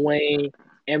 Lil Wayne,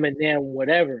 Eminem,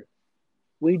 whatever.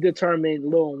 We determine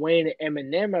Lil Wayne and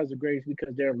Eminem as the greatest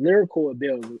because their lyrical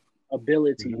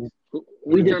abilities.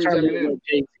 We determine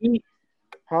Jay-Z.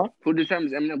 Huh? Who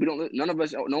determines Eminem? We don't. None of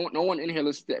us. No one in here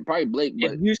listens to, probably Blake.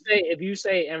 But if you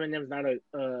say Eminem's not we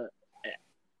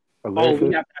have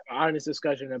to have an honest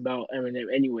discussion about Eminem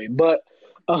anyway. But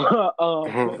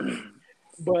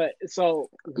so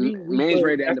we man's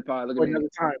ready to end the pod. Look at another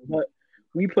time. But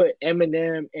we put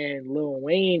Eminem and Lil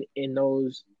Wayne in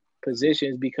those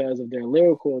positions because of their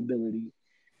lyrical ability.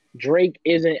 Drake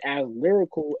isn't as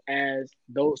lyrical as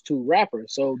those two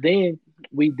rappers. So then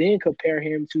we compare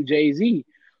him to Jay-Z,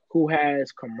 who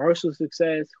has commercial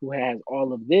success, who has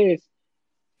all of this.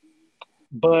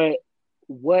 But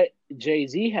what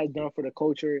Jay-Z has done for the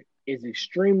culture is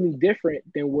extremely different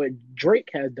than what Drake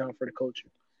has done for the culture.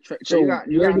 So you got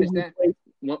to understand,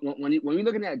 when you're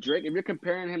looking at Drake, if you're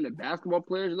comparing him to basketball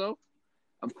players, though,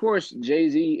 of course,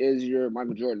 Jay-Z is your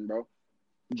Michael Jordan, bro.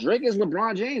 Drake is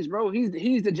LeBron James, bro. He's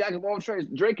the jack of all trades.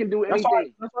 Drake can do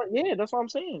anything. That's what I'm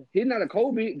saying. He's not a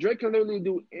Kobe. Drake can literally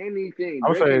do anything. I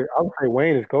would say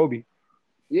Wayne is Kobe.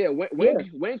 Yeah,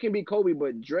 Wayne can be Kobe,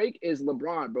 but Drake is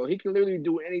LeBron, bro. He can literally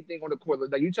do anything on the court.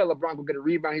 Like, you tell LeBron go get a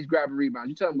rebound, he's grabbing rebounds.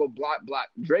 You tell him go block.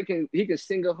 Drake can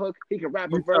sing a hook, he can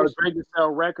rap a verse. Drake to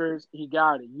sell records, he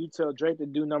got it. You tell Drake to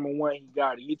do number one, he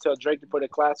got it. You tell Drake to put a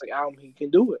classic album, he can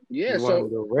do it. Yeah, so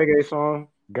the reggae song,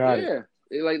 got it.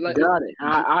 Like got it.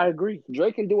 I agree.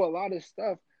 Drake can do a lot of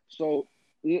stuff. So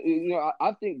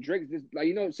I think Drake just,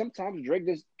 like, sometimes Drake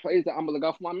just plays the I'm gonna look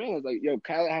out for my man. It's like, yo,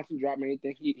 Khaled hasn't dropped me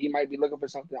anything. He might be looking for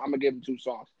something. I'm gonna give him 2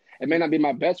 songs. It may not be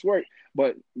my best work,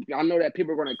 but I know that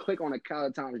people are going to click on a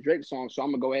Khaled Thomas Drake song, so I'm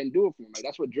going to go ahead and do it for them. Like,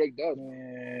 that's what Drake does.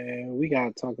 Man, we got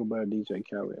to talk about DJ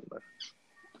Khaled, bro.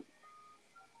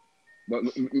 But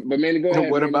Manny, go ahead.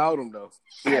 What Manny. about him, though?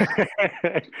 Yeah.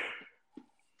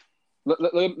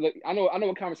 Look, I know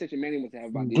what conversation Manny wants to have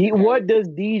about DJ What does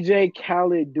DJ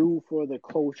Khaled do for the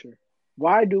culture?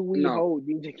 Why do we hold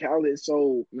DJ Khaled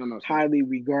so highly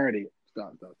regarded?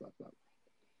 Stop.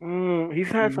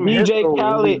 He's had some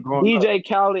DJ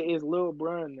Khaled is Lil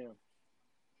Bron now.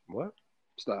 What?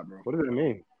 Stop, bro. What does it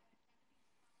mean?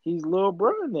 He's Lil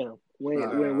Bron now. When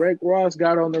Rick Ross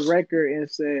got on the record and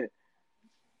said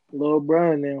Lil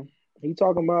Bron now, he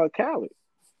talking about Khaled.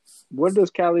 What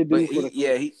does Khaled do for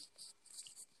the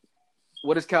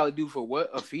what does Khaled do for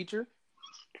what? A feature?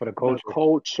 For the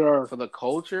culture. For the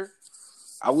culture?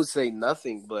 I would say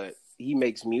nothing, but he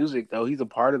makes music, though. He's a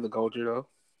part of the culture, though.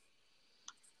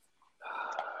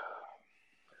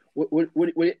 Wait,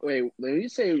 when you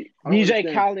say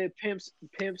DJ Khaled pimps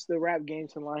the rap game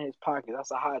to line his pocket, that's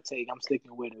a hot take. I'm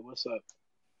sticking with it. What's up?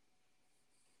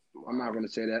 I'm not going to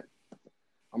say that.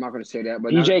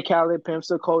 But DJ Khaled pimps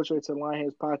the culture to line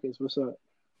his pockets. What's up?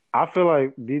 I feel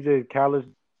like DJ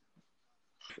Khaled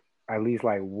at least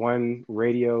like one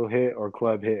radio hit or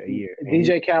club hit a year.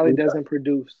 DJ Khaled doesn't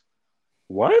produce.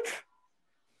 What?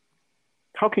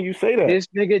 How can you say that? This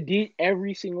nigga,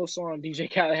 every single song DJ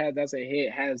Khaled has that's a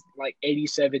hit has like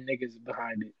 87 niggas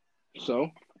behind it. So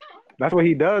that's what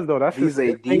he does, though. He's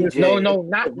a DJ.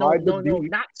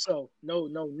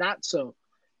 Not so.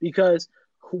 Because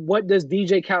what does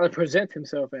DJ Khaled present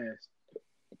himself as?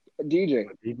 DJ,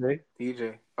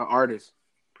 an artist,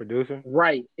 producer.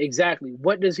 Right, exactly.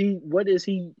 What is he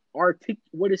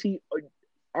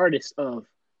artist of?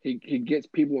 He gets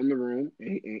people in the room.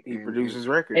 He produces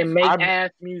records and make ass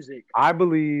music. I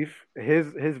believe his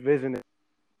vision is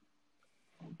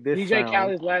DJ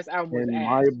Khaled's last album was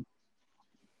ass.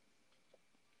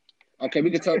 Okay,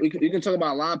 we can talk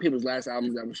about a lot of people's last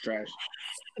albums that was trash.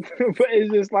 But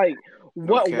it's just like,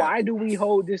 what? Okay. Why do we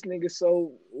hold this nigga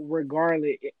so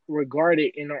highly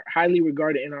regarded in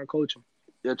our culture?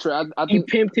 Yeah, Trey, I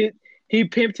think he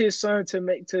pimped his son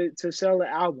to sell an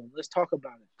album. Let's talk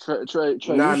about it. Trey.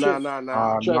 Nah. I'm not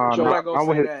gonna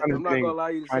allow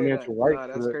you to say that. Right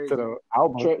that's crazy. To the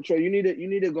album. Trey, you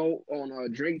need to go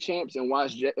on Drink Champs and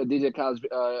watch DJ Khaled's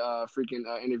freaking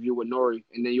interview with Nori,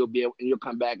 and then you'll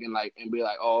come back and be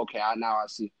like, oh, okay, now I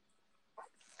see.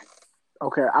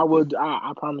 Okay, I would.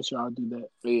 I promise you, I'll do that.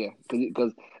 Yeah,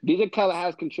 because DJ Khaled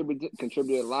has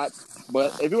contributed a lot.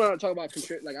 But if you want to talk about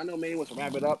like I know Manny wants to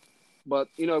wrap it up, but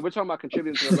if we're talking about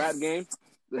contributing to the rap game.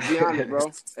 Let's be honest, bro.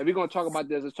 If we're gonna talk about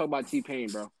this, let's talk about T-Pain,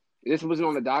 bro. This wasn't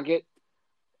on the docket,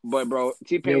 but bro,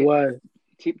 T-Pain. It was.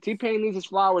 T-Pain needs his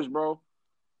flowers, bro.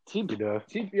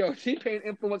 T-Pain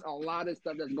influenced a lot of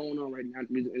stuff that's going on right now in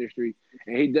the music industry,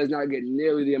 and he does not get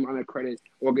nearly the amount of credit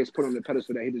or gets put on the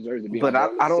pedestal that he deserves to be. But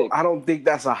I don't think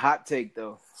that's a hot take,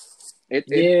 though.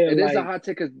 It is a hot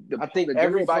take because I think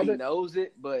everybody knows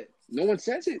it, but no one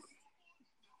says it.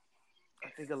 I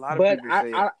think a lot of people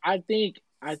say it.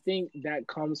 I think that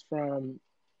comes from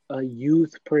a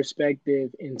youth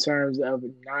perspective in terms of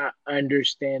not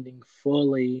understanding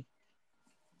fully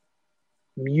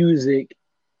music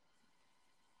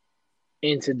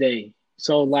in today.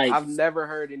 So, like, I've never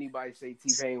heard anybody say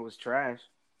T-Pain was trash.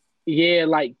 Yeah,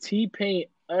 like T-Pain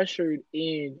ushered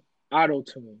in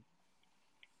auto-tune.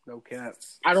 No cap.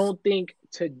 I don't think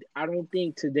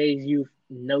today's youth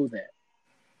know that.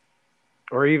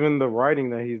 Or even the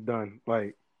writing that he's done.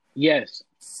 Like, yes.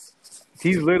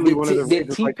 He's literally one of the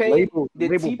did T-Pain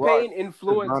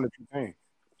influence T-Pain.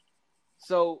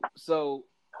 So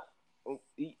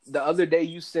the other day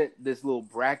you sent this little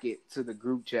bracket to the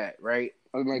group chat, right?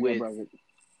 With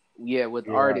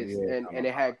artists and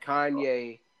it had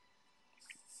Kanye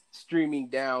streaming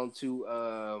down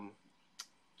to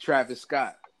Travis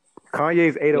Scott.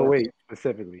 Kanye's 808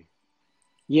 specifically.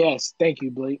 Yes, thank you,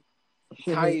 Blake.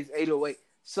 Kanye's 808.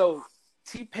 So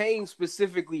T-Pain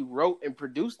specifically wrote and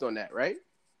produced on that, right?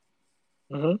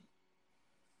 Mm-hmm.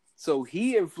 So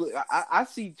he I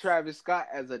see Travis Scott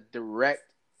as a direct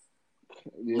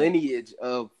lineage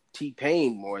of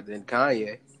T-Pain more than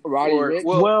Kanye. Right.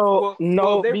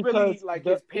 No, because really like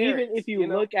his parents, even if you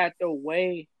look at the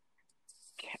way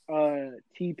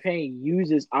T-Pain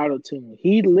uses autotune,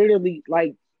 he literally,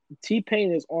 like,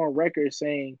 T-Pain is on record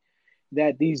saying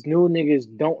that these new niggas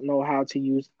don't know how to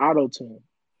use autotune.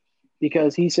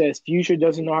 Because he says Future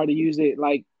doesn't know how to use it.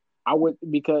 Like, I would,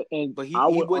 because, and but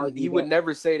he would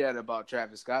never say that about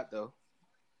Travis Scott, though.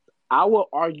 I will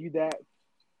argue that.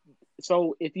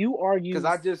 So if you argue, because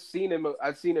I've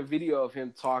seen a video of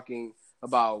him talking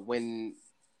about when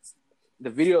the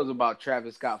videos about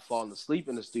Travis Scott falling asleep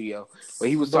in the studio, but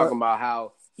he was talking about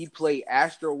how he played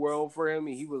Astro World for him,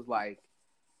 and he was like,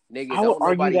 "Nigga, don't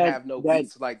nobody have no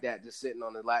beats like that just sitting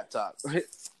on the laptop."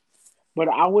 But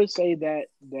I would say that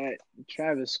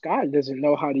Travis Scott doesn't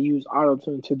know how to use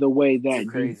autotune to the way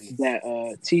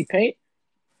that T-Pain.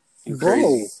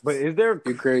 Bro, but is there?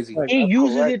 You're crazy. Like, he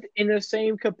uses it in the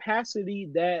same capacity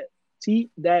that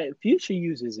Future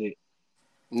uses it.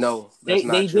 No, that's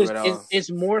not true at all.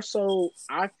 It's more so.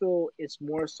 I feel it's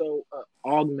more so an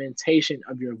augmentation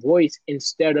of your voice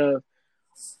instead of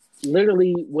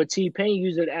literally what T-Pain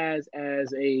used it as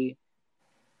a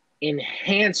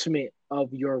enhancement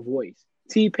of your voice.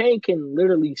 T-Pain can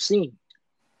literally sing,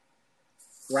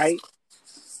 right?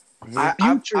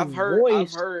 I've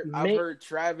heard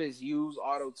Travis use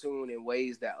auto-tune in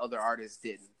ways that other artists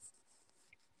didn't.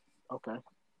 Okay.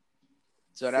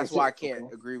 So that's why I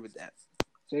can't agree with that.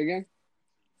 Say again?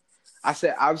 I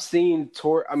said I've seen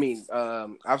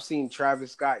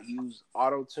Travis Scott use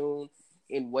auto-tune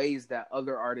in ways that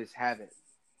other artists haven't.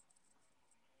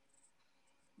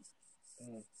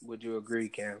 Would you agree,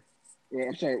 Cam? Well,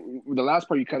 I'm sorry. The last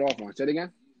part you cut off on. Say it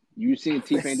again. You seen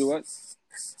T-Pain do what?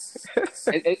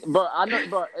 Bro, I know,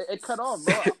 bro. It cut off,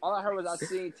 bro. All I heard was I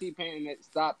seen T-Pain and it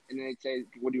stopped, and then it said,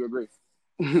 "Would you agree?"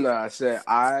 No, I said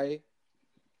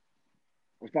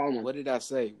What did I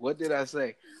say?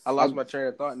 I lost my train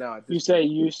of thought now. You say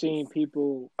you seen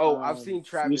people. I've seen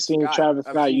Travis. You seen Scott. Travis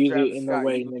Scott use Travis it in Scott a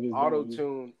way niggas auto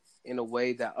tune in a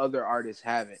way that other artists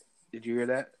haven't. Did you hear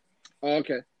that? Oh,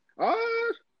 okay. I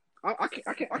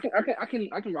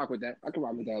can rock with that. I can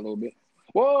rock with that a little bit.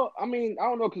 Well, I mean, I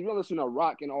don't know because we don't listen to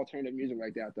rock and alternative music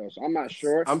like that though, so I'm not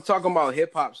sure. I'm talking about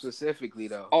hip hop specifically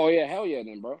though. Oh yeah, hell yeah,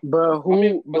 then, bro. But who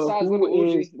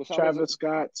is Uzi, Travis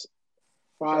Scott's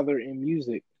father in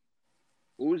music?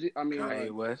 Uzi, I mean,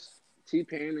 Kanye West,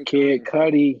 T-Pain, and Kid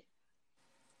Cudi.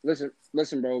 Listen,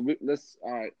 bro.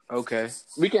 All right. Okay.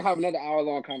 We can have another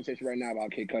hour-long conversation right now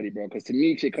about Kid Cudi, bro. Because to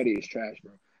me, Kid Cudi is trash,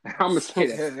 bro. I'm gonna say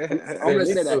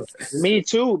that. Me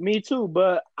too.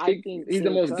 But I think he's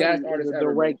the most gassed artist ever.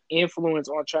 Direct influence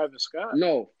on Travis Scott.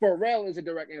 No, Pharrell is a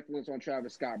direct influence on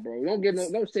Travis Scott, bro. Don't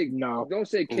say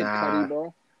Kid Cudi,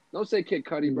 bro. Don't say Kid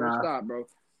Cudi, bro. Stop, bro.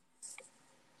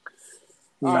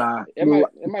 Nah, it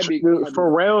might be.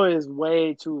 Pharrell is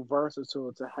way too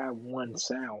versatile to have one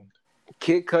sound.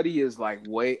 Kid Cudi is like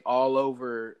way all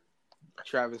over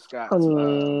Travis Scott.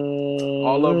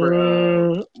 All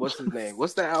over. What's his name?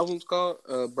 What's the album's called?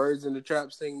 Birds in the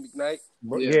Trap Sing McKnight.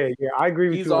 Yeah. I agree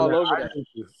with you. He's all over that.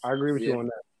 I agree with you on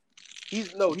that.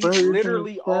 He's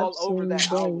literally all over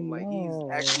that album. Like he's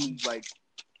actually like.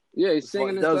 Yeah, he's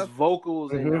singing. Does stuff.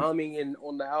 vocals and humming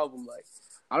on the album like.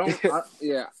 I'm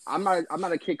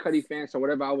not a Kid Cudi fan, so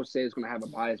whatever I would say is gonna have a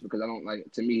bias because I don't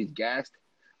like. To me, he's gassed.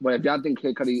 But if y'all think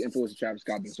Kid Cudi influenced Travis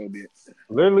Scott, then so be it.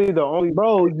 Literally the only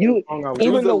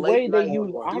even the way they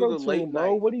use auto-tune,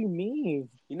 bro. What do you mean?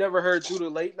 You never heard Through the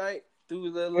Late Night?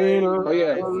 Through the late night. Oh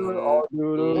yeah.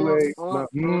 Through the late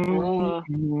night.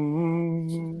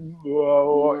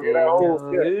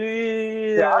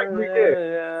 Yeah, I agree.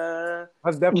 Yeah.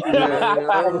 That's definitely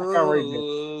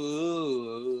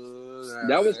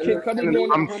that was Kid Cudi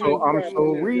doing. I'm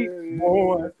so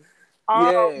reborn.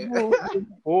 Yeah,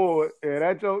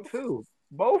 that joke too.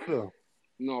 Both of them.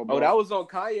 No, bro. Oh, that was on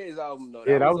Kanye's album though.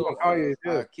 That was on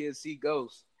Kanye's. Kids See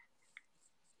Ghosts.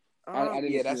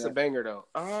 Yeah, that's a banger though.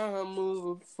 I'm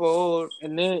moving forward,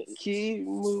 and then keep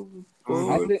moving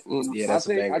forward.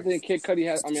 I think Kid Cudi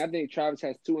has. I mean, I think Travis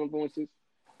has two influences.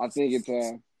 I think it's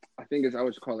what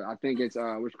you call it. I think it's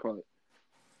Kanye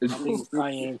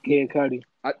and Kid Cudi.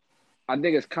 I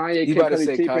think it's Kanye. You Kid about to Cudi,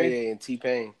 say T-Pain. Kanye and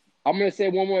T-Pain. I'm gonna say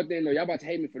one more thing though. Y'all about to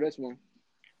hate me for this one.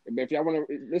 But if y'all want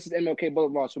to, this is MLK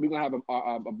Boulevard, so we're gonna have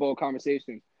a bold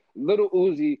conversation. Little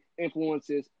Uzi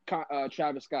influences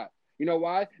Travis Scott. You know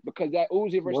why? Because that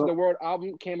Uzi versus the World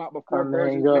album came out before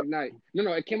Birds McKnight.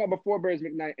 No, it came out before Birds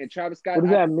McKnight, and Travis Scott. What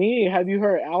does that mean? Have you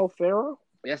heard Al Farrow?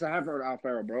 Yes, I have heard Al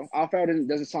Farrow, bro. Al Farrow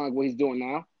doesn't sound like what he's doing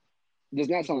now. It does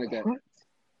not sound like that.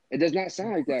 It does not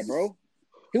sound like that, bro.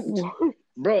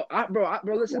 Bro,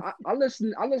 listen. I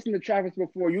listened to Travis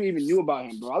before you even knew about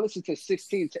him, bro. I listened to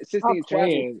 16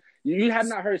 Chapels. You have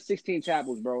not heard 16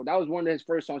 Chapels, bro. That was one of his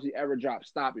first songs he ever dropped.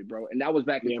 Stop it, bro. And that was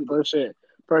back in first shit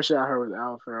I heard was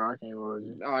Al Farrow. I can't believe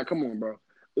it. All right, come on, bro.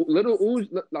 Little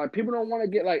Uzi, like people don't want to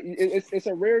get like it's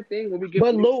a rare thing when we get.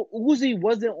 But Lil Uzi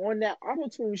wasn't on that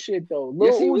auto-tune shit though.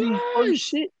 Yes, Uzi first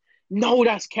shit. No,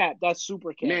 that's cap. That's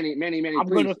super cap. Manny. I'm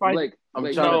gonna fight. Blake, No.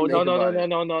 Little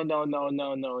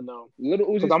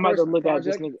Uzi's I'm about to look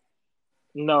project? at this nigga.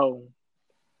 No.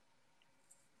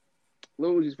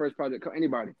 Lil Uzi's first project.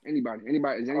 Anybody? Is anybody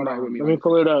with me? Let me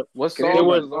pull it up. What song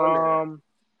was on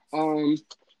there?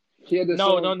 He had the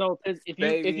song. No.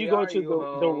 If you go to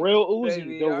the real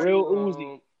Uzi, the real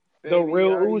Uzi, the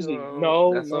real Uzi.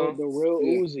 No, the real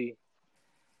Uzi.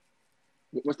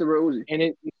 What's the real Uzi?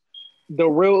 And the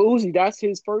real Uzi, that's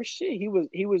his first shit. He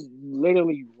was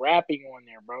literally rapping on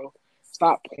there, bro.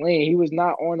 Stop playing. He was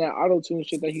not on that auto-tune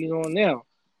shit that he's on now.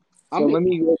 So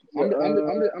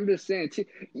I'm just saying.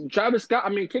 Travis Scott. I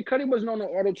mean, Kid Cudi wasn't on the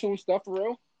auto-tune stuff for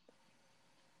real.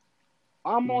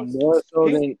 I'm on more so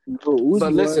than Uzi.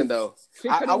 But listen though,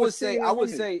 I would say,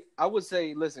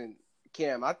 listen,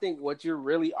 Cam. I think what you're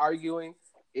really arguing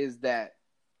is that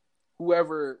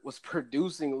whoever was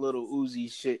producing Lil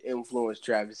Uzi shit influenced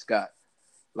Travis Scott,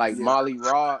 like Molly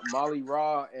Raw,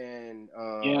 and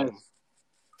yes.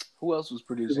 Who else was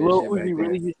producing? Lil Uzi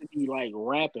really used to be like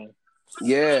rapping.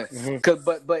 Yeah,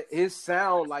 but his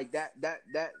sound, like that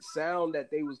sound that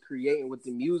they was creating with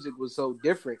the music was so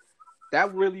different.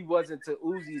 That really wasn't to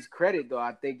Uzi's credit, though.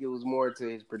 I think it was more to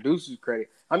his producer's credit.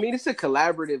 I mean, it's a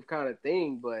collaborative kind of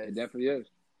thing, but it definitely is.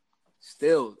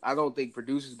 Still, I don't think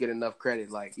producers get enough credit.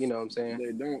 Like, you know what I'm saying?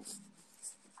 They don't.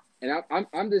 And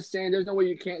I'm just saying, there's no way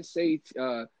you can't say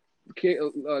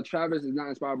Travis is not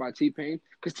inspired by T-Pain,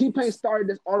 because T-Pain started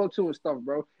this auto-tune stuff,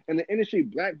 bro. And the industry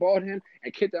blackballed him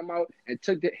and kicked him out and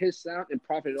took his sound and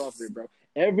profited off of it, bro.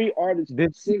 Every artist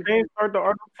did T-Pain start the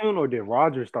auto-tune, or did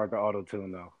Roger start the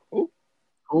auto-tune though?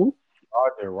 Who?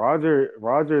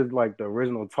 Roger is like the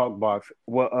original talk box.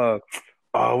 What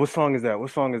song is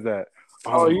that?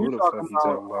 Oh, you talking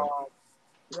about?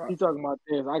 You talking about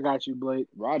this? I got you, Blake.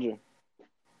 Roger.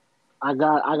 I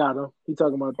got him. He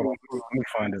talking about this. Let me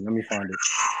find it.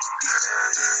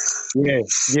 Yeah.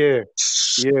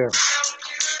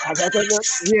 I got that.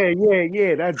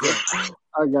 Yeah. That's it.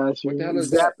 I got you. What the hell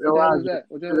is that?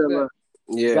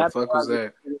 Yeah, fuck was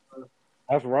that?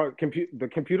 That's right. The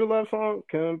Computer Love song?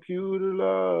 Computer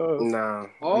Love. Nah.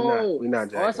 We not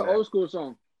that's an old school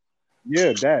song.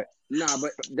 Yeah, that. Nah,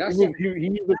 but that's he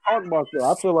used to talk about that.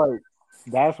 I feel like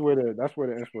that's where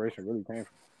the inspiration really came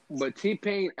from. But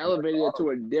T-Pain elevated it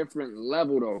to a different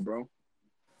level though, bro.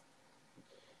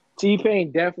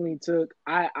 T-Pain definitely took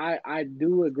I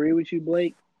do agree with you,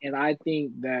 Blake, and I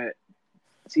think that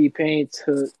T-Pain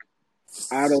took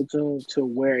auto-tune to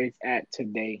where it's at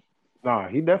today. Nah,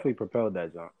 he definitely propelled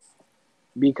that jump.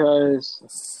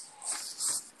 Because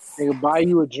they could buy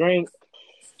you a drink.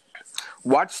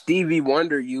 Watch Stevie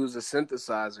Wonder use a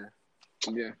synthesizer.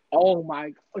 Yeah. Oh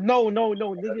my! No,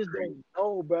 niggas don't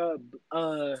know,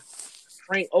 bro.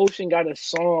 Frank Ocean got a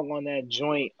song on that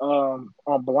joint, on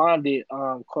Blonded,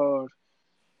 called.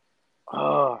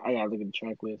 I gotta look at the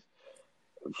track list.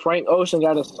 Frank Ocean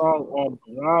got a song on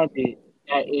Blonded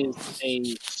that is a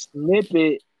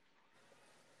snippet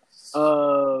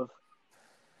of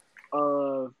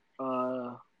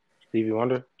Stevie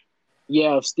Wonder?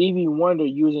 Yeah, of Stevie Wonder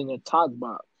using a talk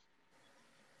box.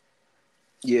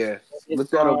 Yeah, look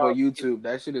that up on YouTube.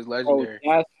 That shit is legendary. Oh,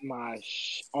 that's my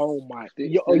oh my.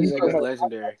 You talking about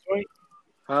legendary?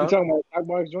 Huh? You talking about talk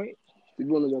box joint? Stevie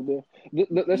Wonder's up there.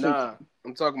 Listen, nah,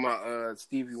 I'm talking about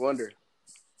Stevie Wonder.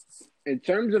 In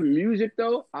terms of music,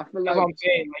 though, I feel that's what I'm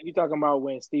saying. Like, you talking about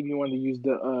when Stevie Wonder used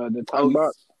the talk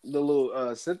box, the little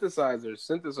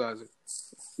synthesizer.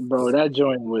 Bro, that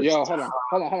joint was. Yo, hold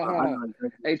on.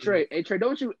 Hey Trey,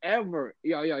 don't you ever,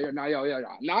 yo.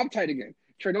 Now I'm tight again.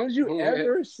 Trey, don't you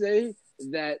ever say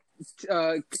that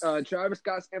Travis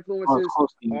Scott's influences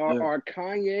are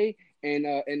Kanye and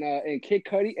Kid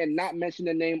Cudi, and not mention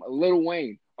the name Lil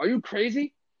Wayne? Are you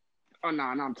crazy? Oh,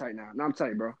 nah, I'm tight now. I'm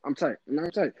tight, bro. I'm tight.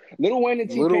 Lil Wayne and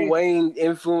T-Pain. Lil Wayne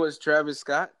influenced Travis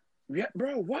Scott? Yeah,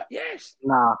 bro. What? Yes.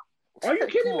 Nah. Are you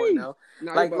kidding me? Now.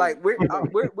 Nah, like we're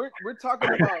talking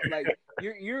about, like,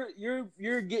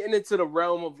 you're getting into the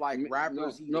realm of like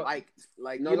rappers you know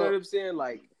what I'm saying?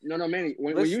 Like, no, Manny.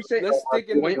 When you say, let's stick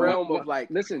in the realm of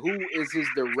like, listen, who is his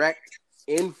direct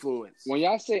influence? When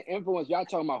y'all say influence, y'all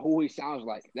talking about who he sounds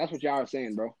like. That's what y'all are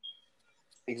saying, bro.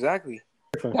 Exactly.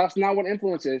 That's not what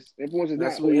influence is. Influence is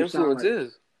that's not what influence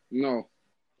is. No,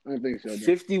 I don't think so. Bro.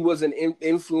 50 was an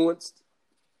influenced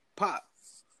pop.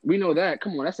 We know that.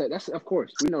 Come on, that's of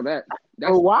course we know that.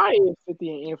 But why is 50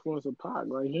 an influence of pop?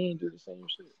 Like, he ain't do the same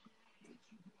shit.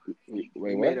 He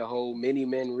made a whole Mini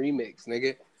Men remix,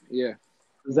 nigga. Yeah.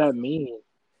 What does that mean?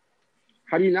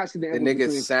 How do you not see the influence? The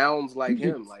nigga sounds like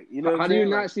him. Like, you know, how do you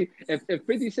not see if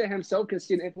 50 Cent himself can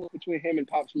see an influence between him and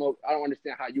Pop Smoke? I don't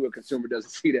understand how you, a consumer,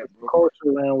 doesn't see that, bro. The culture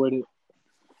ran with it.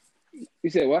 You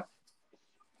said what?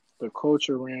 The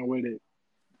culture ran with it,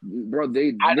 bro.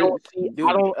 I don't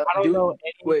know.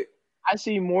 Wait, I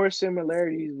see more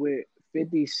similarities with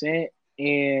 50 Cent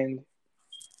and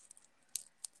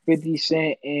 50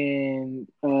 Cent and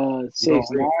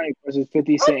 6ix9ine versus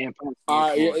 50 Cent and Pop. All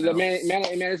right, yeah, man,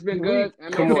 it's been good.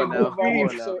 Come on now. Come on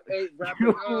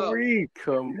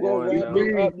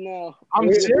now.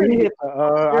 I'm serious.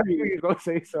 I knew you were gonna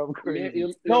say something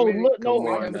crazy. No,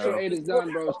 episode 8 is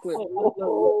done, bro. It's quick.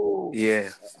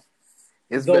 Yeah.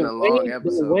 It's been a long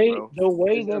episode, bro. The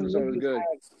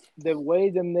way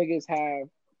them niggas have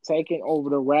taken over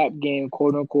the rap game,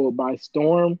 quote unquote, by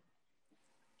storm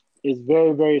is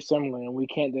very, very similar, and we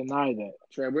can't deny that.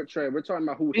 Trey, we're talking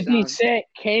about who 50 Cent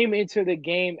came into the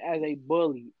game as a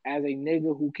bully, as a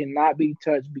nigga who cannot be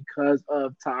touched because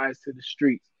of ties to the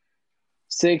streets.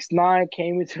 6ix9ine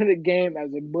came into the game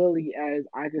as a bully, as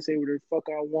I can say whatever the fuck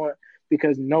I want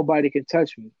because nobody can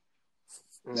touch me.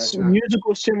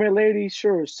 Musical similarities,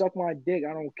 sure, suck my dick,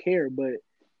 I don't care, but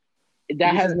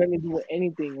that has nothing to do with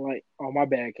anything. Like, oh, my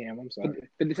bad, Cam. I'm sorry.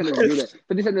 50 Cent doesn't do that.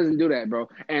 50 Cent doesn't do that, bro.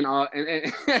 And are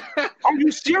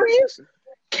you serious?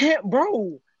 Can't,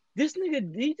 bro. This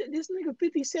nigga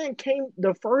 50 Cent came.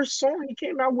 The first song he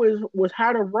came out with was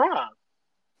 "How to Rob."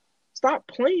 Stop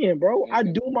playing, bro. I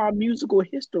do my musical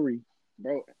history,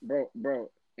 bro.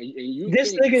 And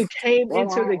this nigga came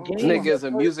into the game. This nigga's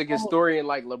a music historian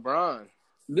like LeBron.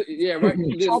 Yeah, right. Like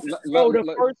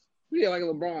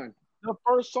LeBron. The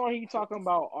first song he talking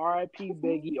about R.I.P.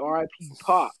 Biggie, R.I.P.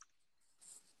 Pop.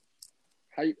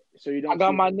 So you don't? I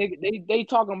got my nigga. They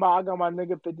talking about. I got my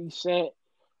nigga 50 Cent,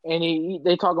 and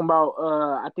they talking about.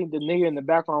 I think the nigga in the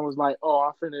background was like, "Oh,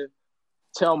 I'm finna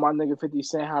tell my nigga 50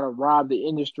 Cent how to rob the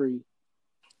industry."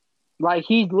 Like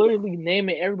he's literally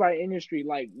naming everybody in the industry.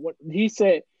 Like what he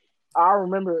said. I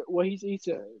remember what he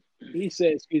said. He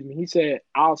said, "Excuse me." He said,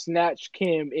 "I'll snatch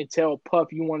Kim and tell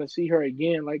Puff you want to see her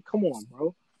again." Like, come on,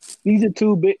 bro. These are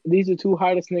two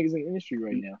hottest niggas in the industry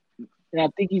right now. And I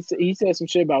think he said some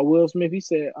shit about Will Smith. He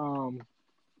said, I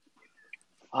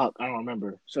don't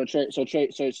remember. So Trey,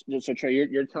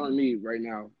 you're telling me right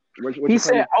now. What he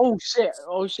said, oh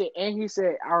shit. And he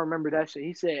said, I remember that shit.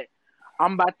 He said,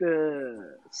 I'm about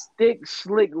to stick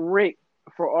Slick Rick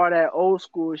for all that old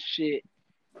school shit.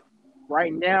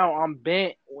 Right now, I'm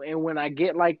bent, and when I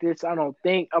get like this, I don't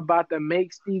think about to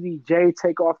make Stevie J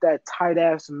take off that tight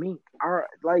ass mink.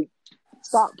 Like,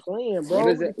 stop playing,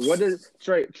 bro. What does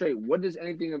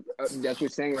anything that you're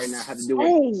saying right now have to do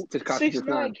with?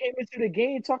 6ix9ine came into the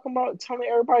game telling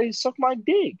everybody to suck my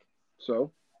dick.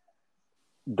 So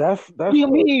that's what do you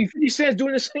mean? 50 Cent's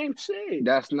doing the same shit.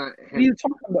 That's not him. What are you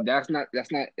talking about? That's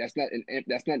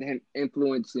not him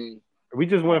influencing. We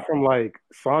just went from like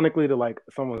sonically to like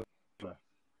someone.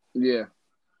 Yeah,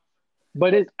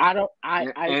 but it's and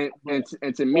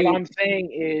to me, what I'm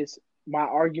saying is my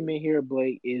argument here,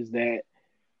 Blake, is that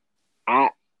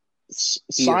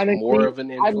sonically, more of an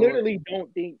influence. I literally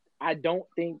don't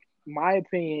think. My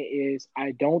opinion is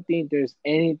I don't think there's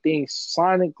anything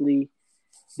sonically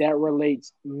that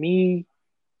relates me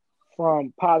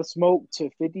from Pop Smoke to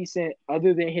 50 Cent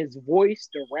other than his voice,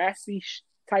 the raspy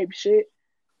type shit.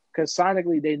 Because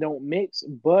sonically they don't mix,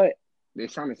 but they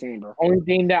sound the same, bro. Only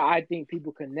thing that I think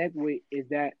people connect with is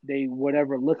that they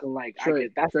whatever looking like.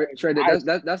 That's like.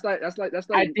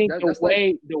 I think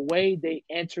the way they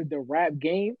entered the rap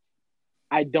game,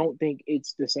 I don't think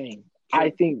it's the same. I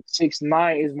think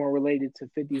 6ix9ine is more related to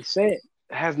 50 Cent. It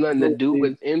has nothing to do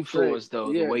with influence,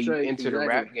 though. The way you enter the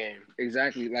rap game,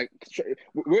 exactly. Like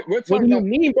we're what do you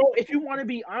mean, bro? If you want to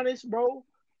be honest, bro,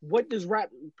 what does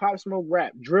Pop Smoke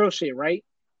rap? Drill shit, right?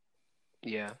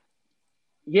 Yeah.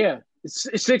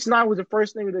 6ix9ine was the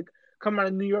first nigga to come out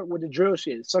of New York with the drill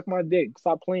shit. Suck my dick.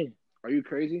 Stop playing. Are you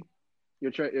crazy?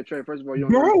 You're Trey. First of all, you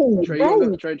don't know. Trey,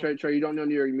 you don't know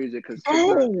New York music because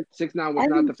 6ix9ine was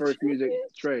not the first music.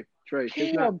 Trey,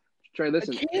 6ix9ine. Trey,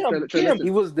 listen. Trey, he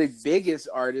was the biggest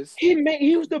artist. He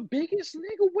was the biggest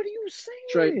nigga. What are you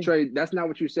saying? Trey, that's not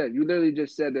what you said. You literally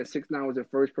just said that 6ix9ine was the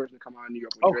first person to come out of New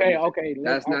York. Okay.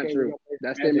 That's not true.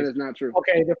 That statement is not true.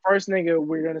 Okay, the first nigga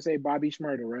we're gonna say Bobby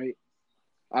Shmurda, right?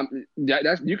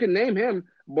 That's you can name him,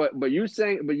 but you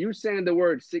saying the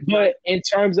word 6ix9ine. But in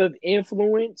terms of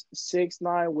influence,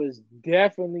 6ix9ine was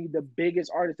definitely the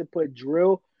biggest artist to put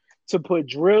drill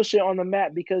shit on the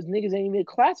map because niggas ain't even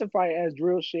classify it as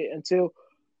drill shit until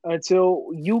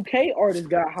UK artists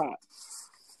got hot.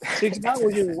 6ix9ine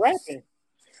was just rapping.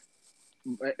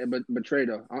 But Trey,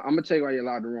 though, I'm gonna tell you why you're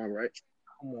loud and wrong, right?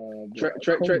 Come on, Trey,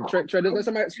 let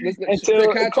somebody.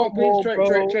 Can I talk, please?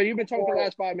 Trey, you've been talking for the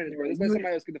last 5 minutes, bro. Let's let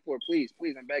somebody else get the floor, please.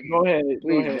 I'm begging. Go ahead.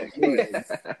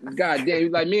 God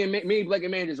damn, like me and Blake and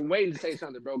Man just waiting to say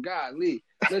something, bro. God, Lee,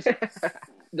 listen.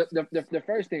 the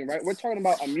first thing, right? We're talking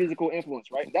about a musical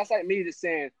influence, right? That's like me just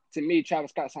saying, to me,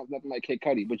 Travis Scott sounds nothing like Kid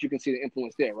Cudi, but you can see the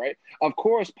influence there, right? Of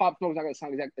course, Pop Smoke's not going to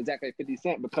sound exactly like 50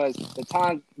 Cent because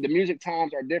the music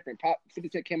times are different. 50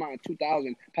 Cent came out in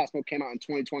 2000, Pop Smoke came out in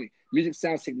 2020. Music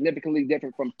sounds significantly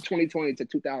different from 2020 to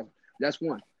 2000. That's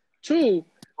one. Two,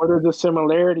 what are the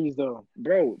similarities though,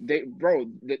 bro? The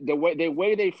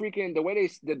way they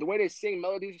sing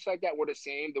melodies and shit like that were the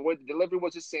same. The way the delivery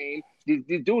was the same. These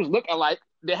dudes look alike.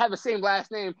 They have the same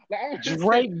last name. Like,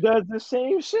 Drake does the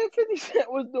same shit 50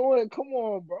 Cent was doing. Come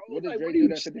on, bro. What does Drake do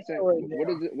that 50 Cent?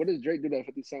 What does Drake do that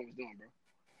 50 Cent was doing, bro?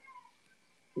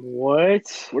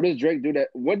 What? What does Drake do that?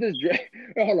 What does Drake?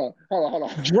 Hold on.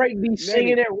 Drake be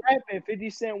singing and rapping. 50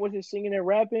 Cent wasn't singing and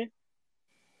rapping.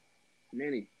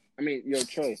 Manny. I mean, yo,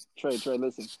 Trey,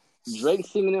 listen. Drake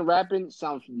singing and rapping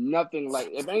sounds nothing like.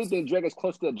 If anything, Drake is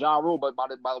close to Ja Rule, but by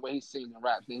the way he sings and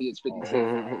raps, then he is 50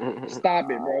 Cent.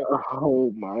 Stop it, bro.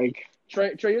 Oh my.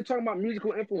 Trey, you're talking about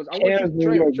musical influence. I want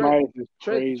you,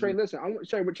 Trey, listen. We're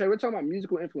talking about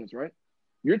musical influence, right?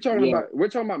 We're talking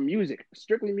about music,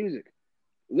 strictly music.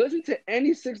 Listen to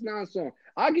any 6ix9ine song.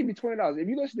 I'll give you $20 if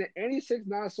you listen to any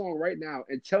 6ix9ine song right now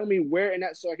and tell me where in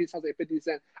that song he sounds like 50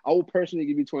 Cent. I will personally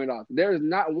give you $20. There is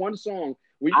not one song.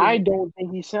 I don't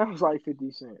think he sounds like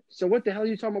 50 Cent. So what the hell are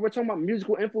you talking about? We're talking about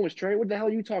musical influence, Trey. What the hell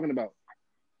are you talking about?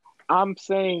 I'm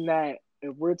saying that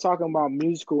if we're talking about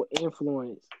musical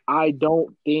influence, I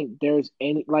don't think there's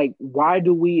any why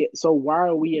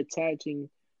are we attaching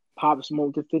Pop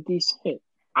Smoke to 50 Cent?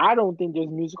 I don't think there's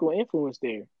musical influence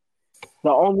there.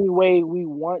 The only way we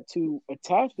want to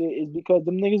attach it is because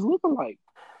them niggas look alike.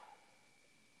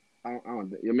 I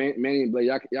don't. Your Manny and Blake,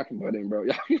 y'all can butt in, bro.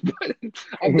 Y'all can butt in.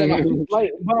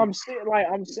 I'm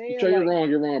saying. Trey, you're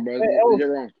wrong, bro.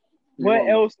 You're wrong. What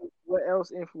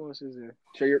else influences there?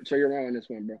 Trey, you're wrong on this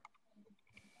one, bro.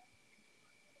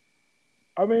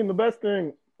 I mean, the best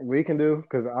thing we can do,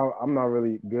 because I'm not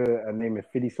really good at naming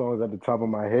 50 songs at the top of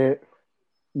my head.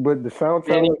 But the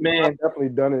soundtrack,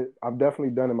 I've definitely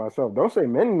done it myself. Don't say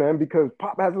Many Man because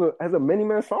Pop has a Many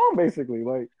Man song basically.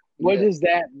 Like, what does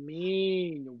that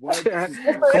mean?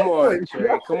 Come on,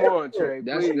 Trey.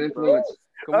 That's an influence.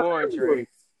 Come on, Trey.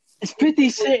 50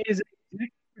 Cent is the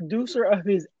producer of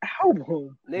his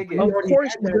album. Nigga, of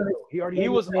course,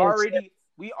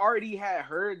 we already had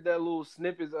heard the little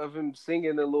snippets of him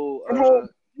singing the little.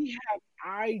 We have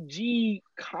IG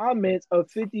comments of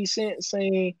 50 Cent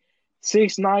saying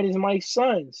 6ix9ine is my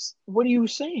son. What are you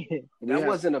saying? That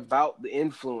wasn't about the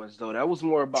influence though. That was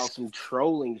more about some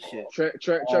trolling shit. Trey,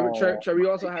 we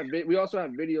also have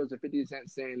videos of 50 Cent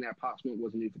saying that Pop Smoke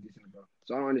wasn't new 50 Cent, bro.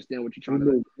 So I don't understand what you're trying to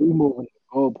do. We moving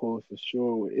the goalpost for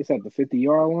sure. It's at the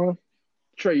 50-yard line.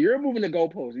 Trey, you're moving the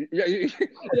goalpost.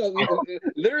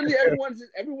 Literally,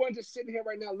 everyone's just sitting here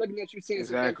right now looking at you saying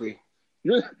exactly.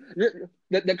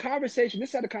 The conversation. This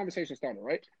is how the conversation started,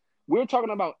 right? We were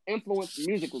talking about influence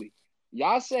musically.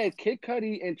 Y'all said Kid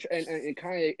Cudi and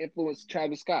Kanye influenced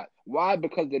Travis Scott. Why?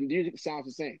 Because the music sounds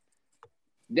the same.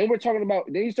 Then we're talking about.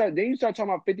 Then you start talking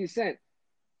about 50 Cent,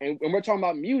 and we're talking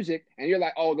about music, and you're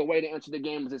like, oh, the way to enter the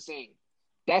game is the same.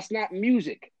 That's not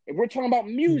music. If we're talking about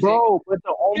music, bro, but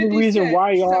the only reason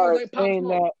why y'all are saying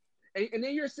that. And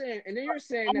then you're saying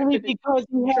only that because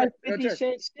you had 50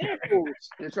 Cent samples.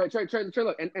 Trey,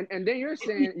 look, and then you're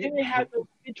saying you didn't have the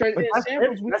 50 Cent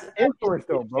samples. That's influence,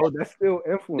 though, bro. That's still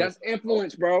influence. That's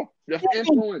influence, bro. That's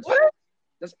influence. What?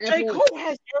 That's influence. J. Cole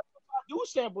has Erykah Badu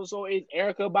samples, so is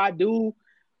Erykah Badu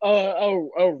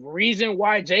a reason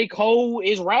why J. Cole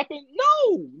is rapping?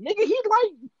 No, nigga, he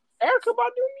like Erykah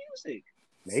Badu music.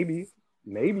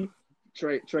 Maybe.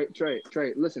 Trey,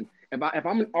 listen. If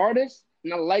I'm an artist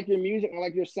and I like your music, I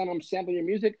like your sound, I'm sampling your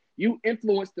music, you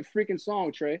influence the freaking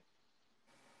song, Trey.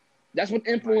 That's what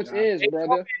influence is,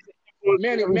 brother.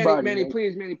 Manny,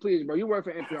 please, bro. You work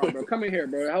for NPR, bro. Come in here,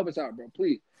 bro. Help us out, bro.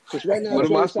 Please. Because right now, what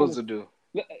am I supposed to do?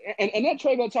 And then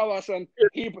Trey gonna talk about something.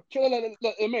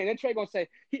 Then Trey gonna say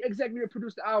he executive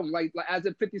produced the album, like as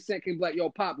if 50 Cent can be like, yo,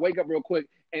 Pop, wake up real quick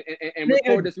and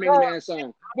record this Many Man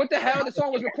song. What the hell? The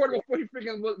song was recorded before you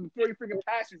freaking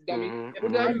passed it, dummy.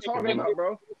 What the hell are you talking about,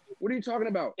 bro? What are you talking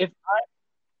about? If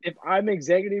I'm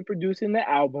executive producing the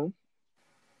album,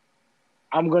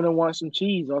 I'm gonna want some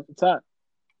cheese off the top.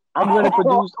 I'm gonna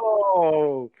produce.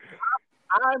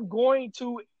 I'm going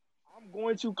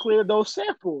to clear those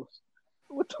samples.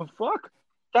 What the fuck?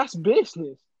 That's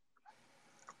business.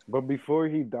 But before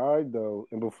he died, though,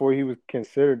 and before he was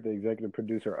considered the executive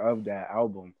producer of that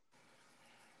album,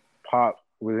 Pop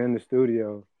was in the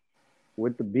studio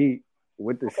with the beat,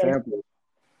 with the sample.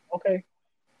 Okay.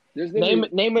 Name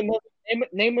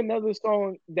another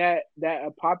song that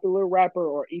a popular rapper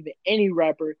or even any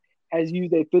rapper has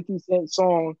used a 50 Cent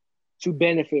song to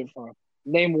benefit from?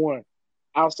 Name one.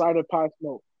 Outside of Pop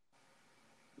Smoke.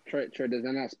 Trey, does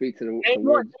that not speak to the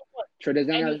words? Trey, does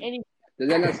that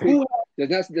not speak? Who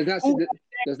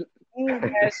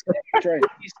has Trey?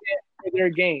 He said for their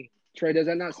game. Trey, does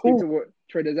that not speak to what?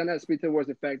 Trey, does that not speak towards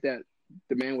the fact that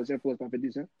the man was influenced by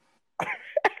 50 Cent?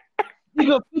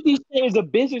 Because 50 Cent is a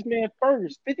businessman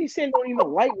first. 50 Cent don't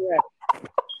even like rap.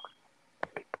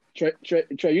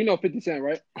 Trey, you know 50 Cent,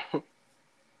 right?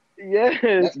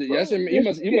 Yes. Yes,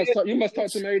 you must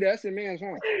talk to Mary. That's a man's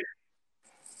huh?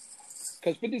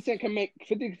 Because 50 Cent can make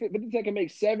 50 Cent can make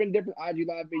 7 different IG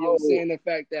live videos saying the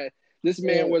fact that this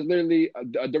man was literally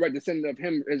a direct descendant of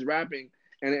him is rapping,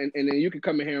 and then you can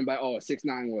come in here and be like, oh,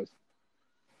 6ix9ine was.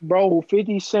 Bro,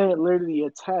 50 Cent literally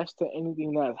attached to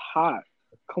anything that's hot.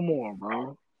 Come on,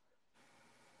 bro.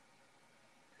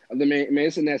 Man,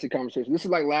 it's a nasty conversation. This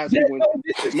is like last week when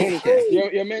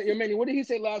your man, what did he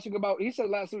say last week about? He said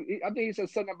last week. I think he said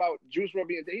something about Juice WRLD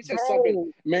being. He said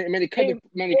something. Manny, cut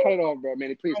it off, bro.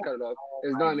 Manny, please cut it off.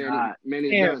 It's done, Manny.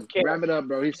 Manny, it's done. Wrap it up,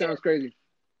 bro. He sounds crazy.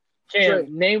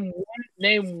 Cam, name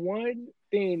one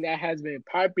thing that has been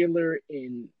popular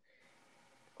in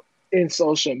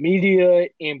social media,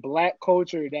 in Black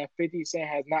culture, that 50 Cent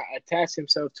has not attached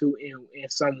himself to in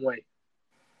some way.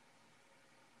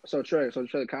 So Trey, can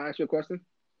I ask you a question?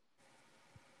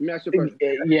 Let me ask you a question.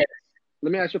 Yeah.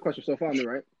 Let me ask you a question. So follow me,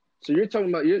 right? So you're talking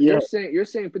about you're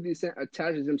saying 50 Cent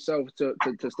attaches himself to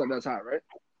stuff that's hot, right?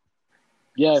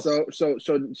 Yes. So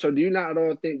do you not at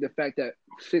all think the fact that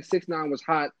 6ix9ine was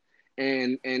hot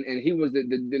and he was the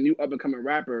new up and coming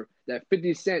rapper, that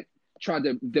 50 Cent tried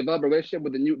to develop a relationship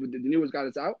with the newest guy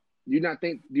that's out? Do you not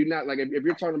like if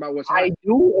you're talking about what's hot? I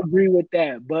do agree with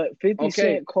that, but 50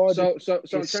 Cent called in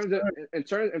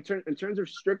terms of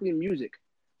strictly music,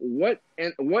 what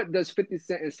does 50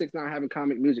 Cent and 6ix9ine have in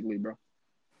common musically, bro?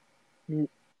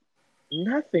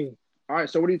 Nothing. All right,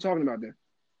 so what are you talking about then?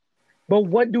 But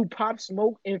what do Pop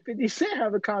Smoke and 50 Cent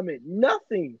have in common?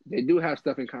 Nothing. They do have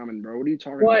stuff in common, bro. What are you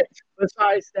talking about?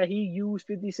 Besides that he used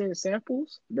 50 Cent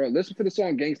samples? Bro, listen to the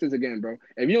song Gangsters again, bro.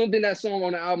 If you don't think that song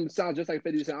on the album sounds just like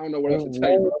 50 Cent, I don't know what else to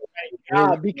tell you,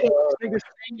 bro. Because niggas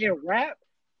sing and rap?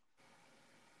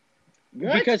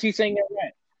 What? Because he's singing and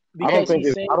rap. I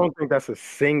don't think that's a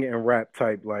sing and rap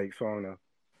type like song though.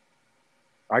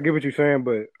 I get what you're saying,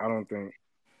 but I don't think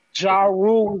Ja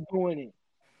Rule was doing it.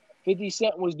 50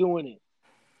 Cent was doing it.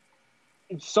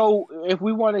 So if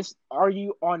we want to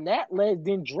argue on that leg,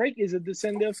 then Drake is a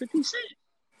descendant of 50 Cent.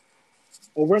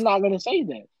 Well, we're not going to say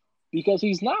that because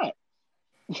he's not.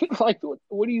 Like,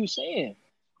 what are you saying?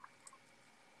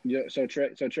 Yeah. So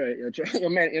Trey,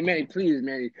 Manny, please,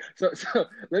 Manny. So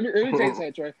let me tell you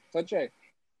something, Trey. So Trey.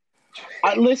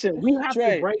 Listen, we have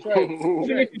to break. Trey,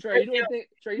 you don't think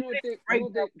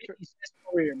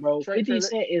 50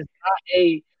 Cent is not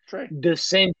a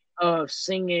descendant of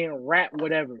singing, rap,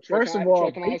 whatever. First of all,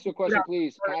 can I ask you a question,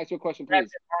 please?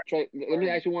 Trey, let me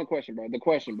ask you one question, bro. The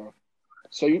question, bro.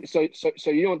 So you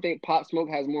don't think Pop Smoke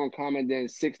has more in common than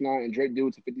 6ix9ine and Drake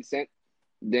do to 50 Cent?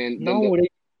 They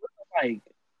like.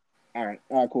 All right,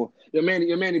 cool. You're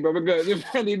Manny, bro. We're good. You're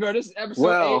Manny, bro. This is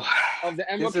episode 8 of the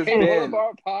MLK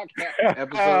Boulevard podcast.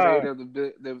 Episode 8 of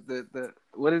the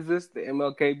what is this? The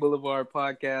MLK Boulevard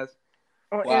podcast.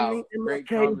 Wow, great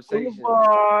conversation.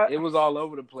 Boulevard. It was all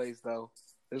over the place, though.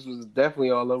 This was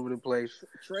definitely all over the place.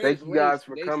 Thank you guys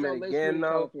for coming again,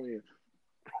 though.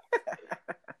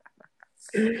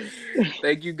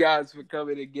 Thank you guys for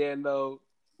coming again, though.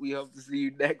 We hope to see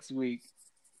you next week.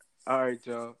 All right,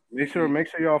 y'all. Make sure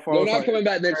y'all follow. You're not coming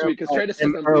back next week because Trey said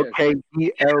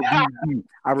MLKBLVD.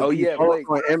 On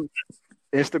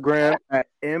Instagram at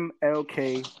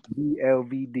MLKBLVD.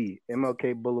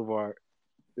 MLK Boulevard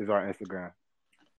is our Instagram.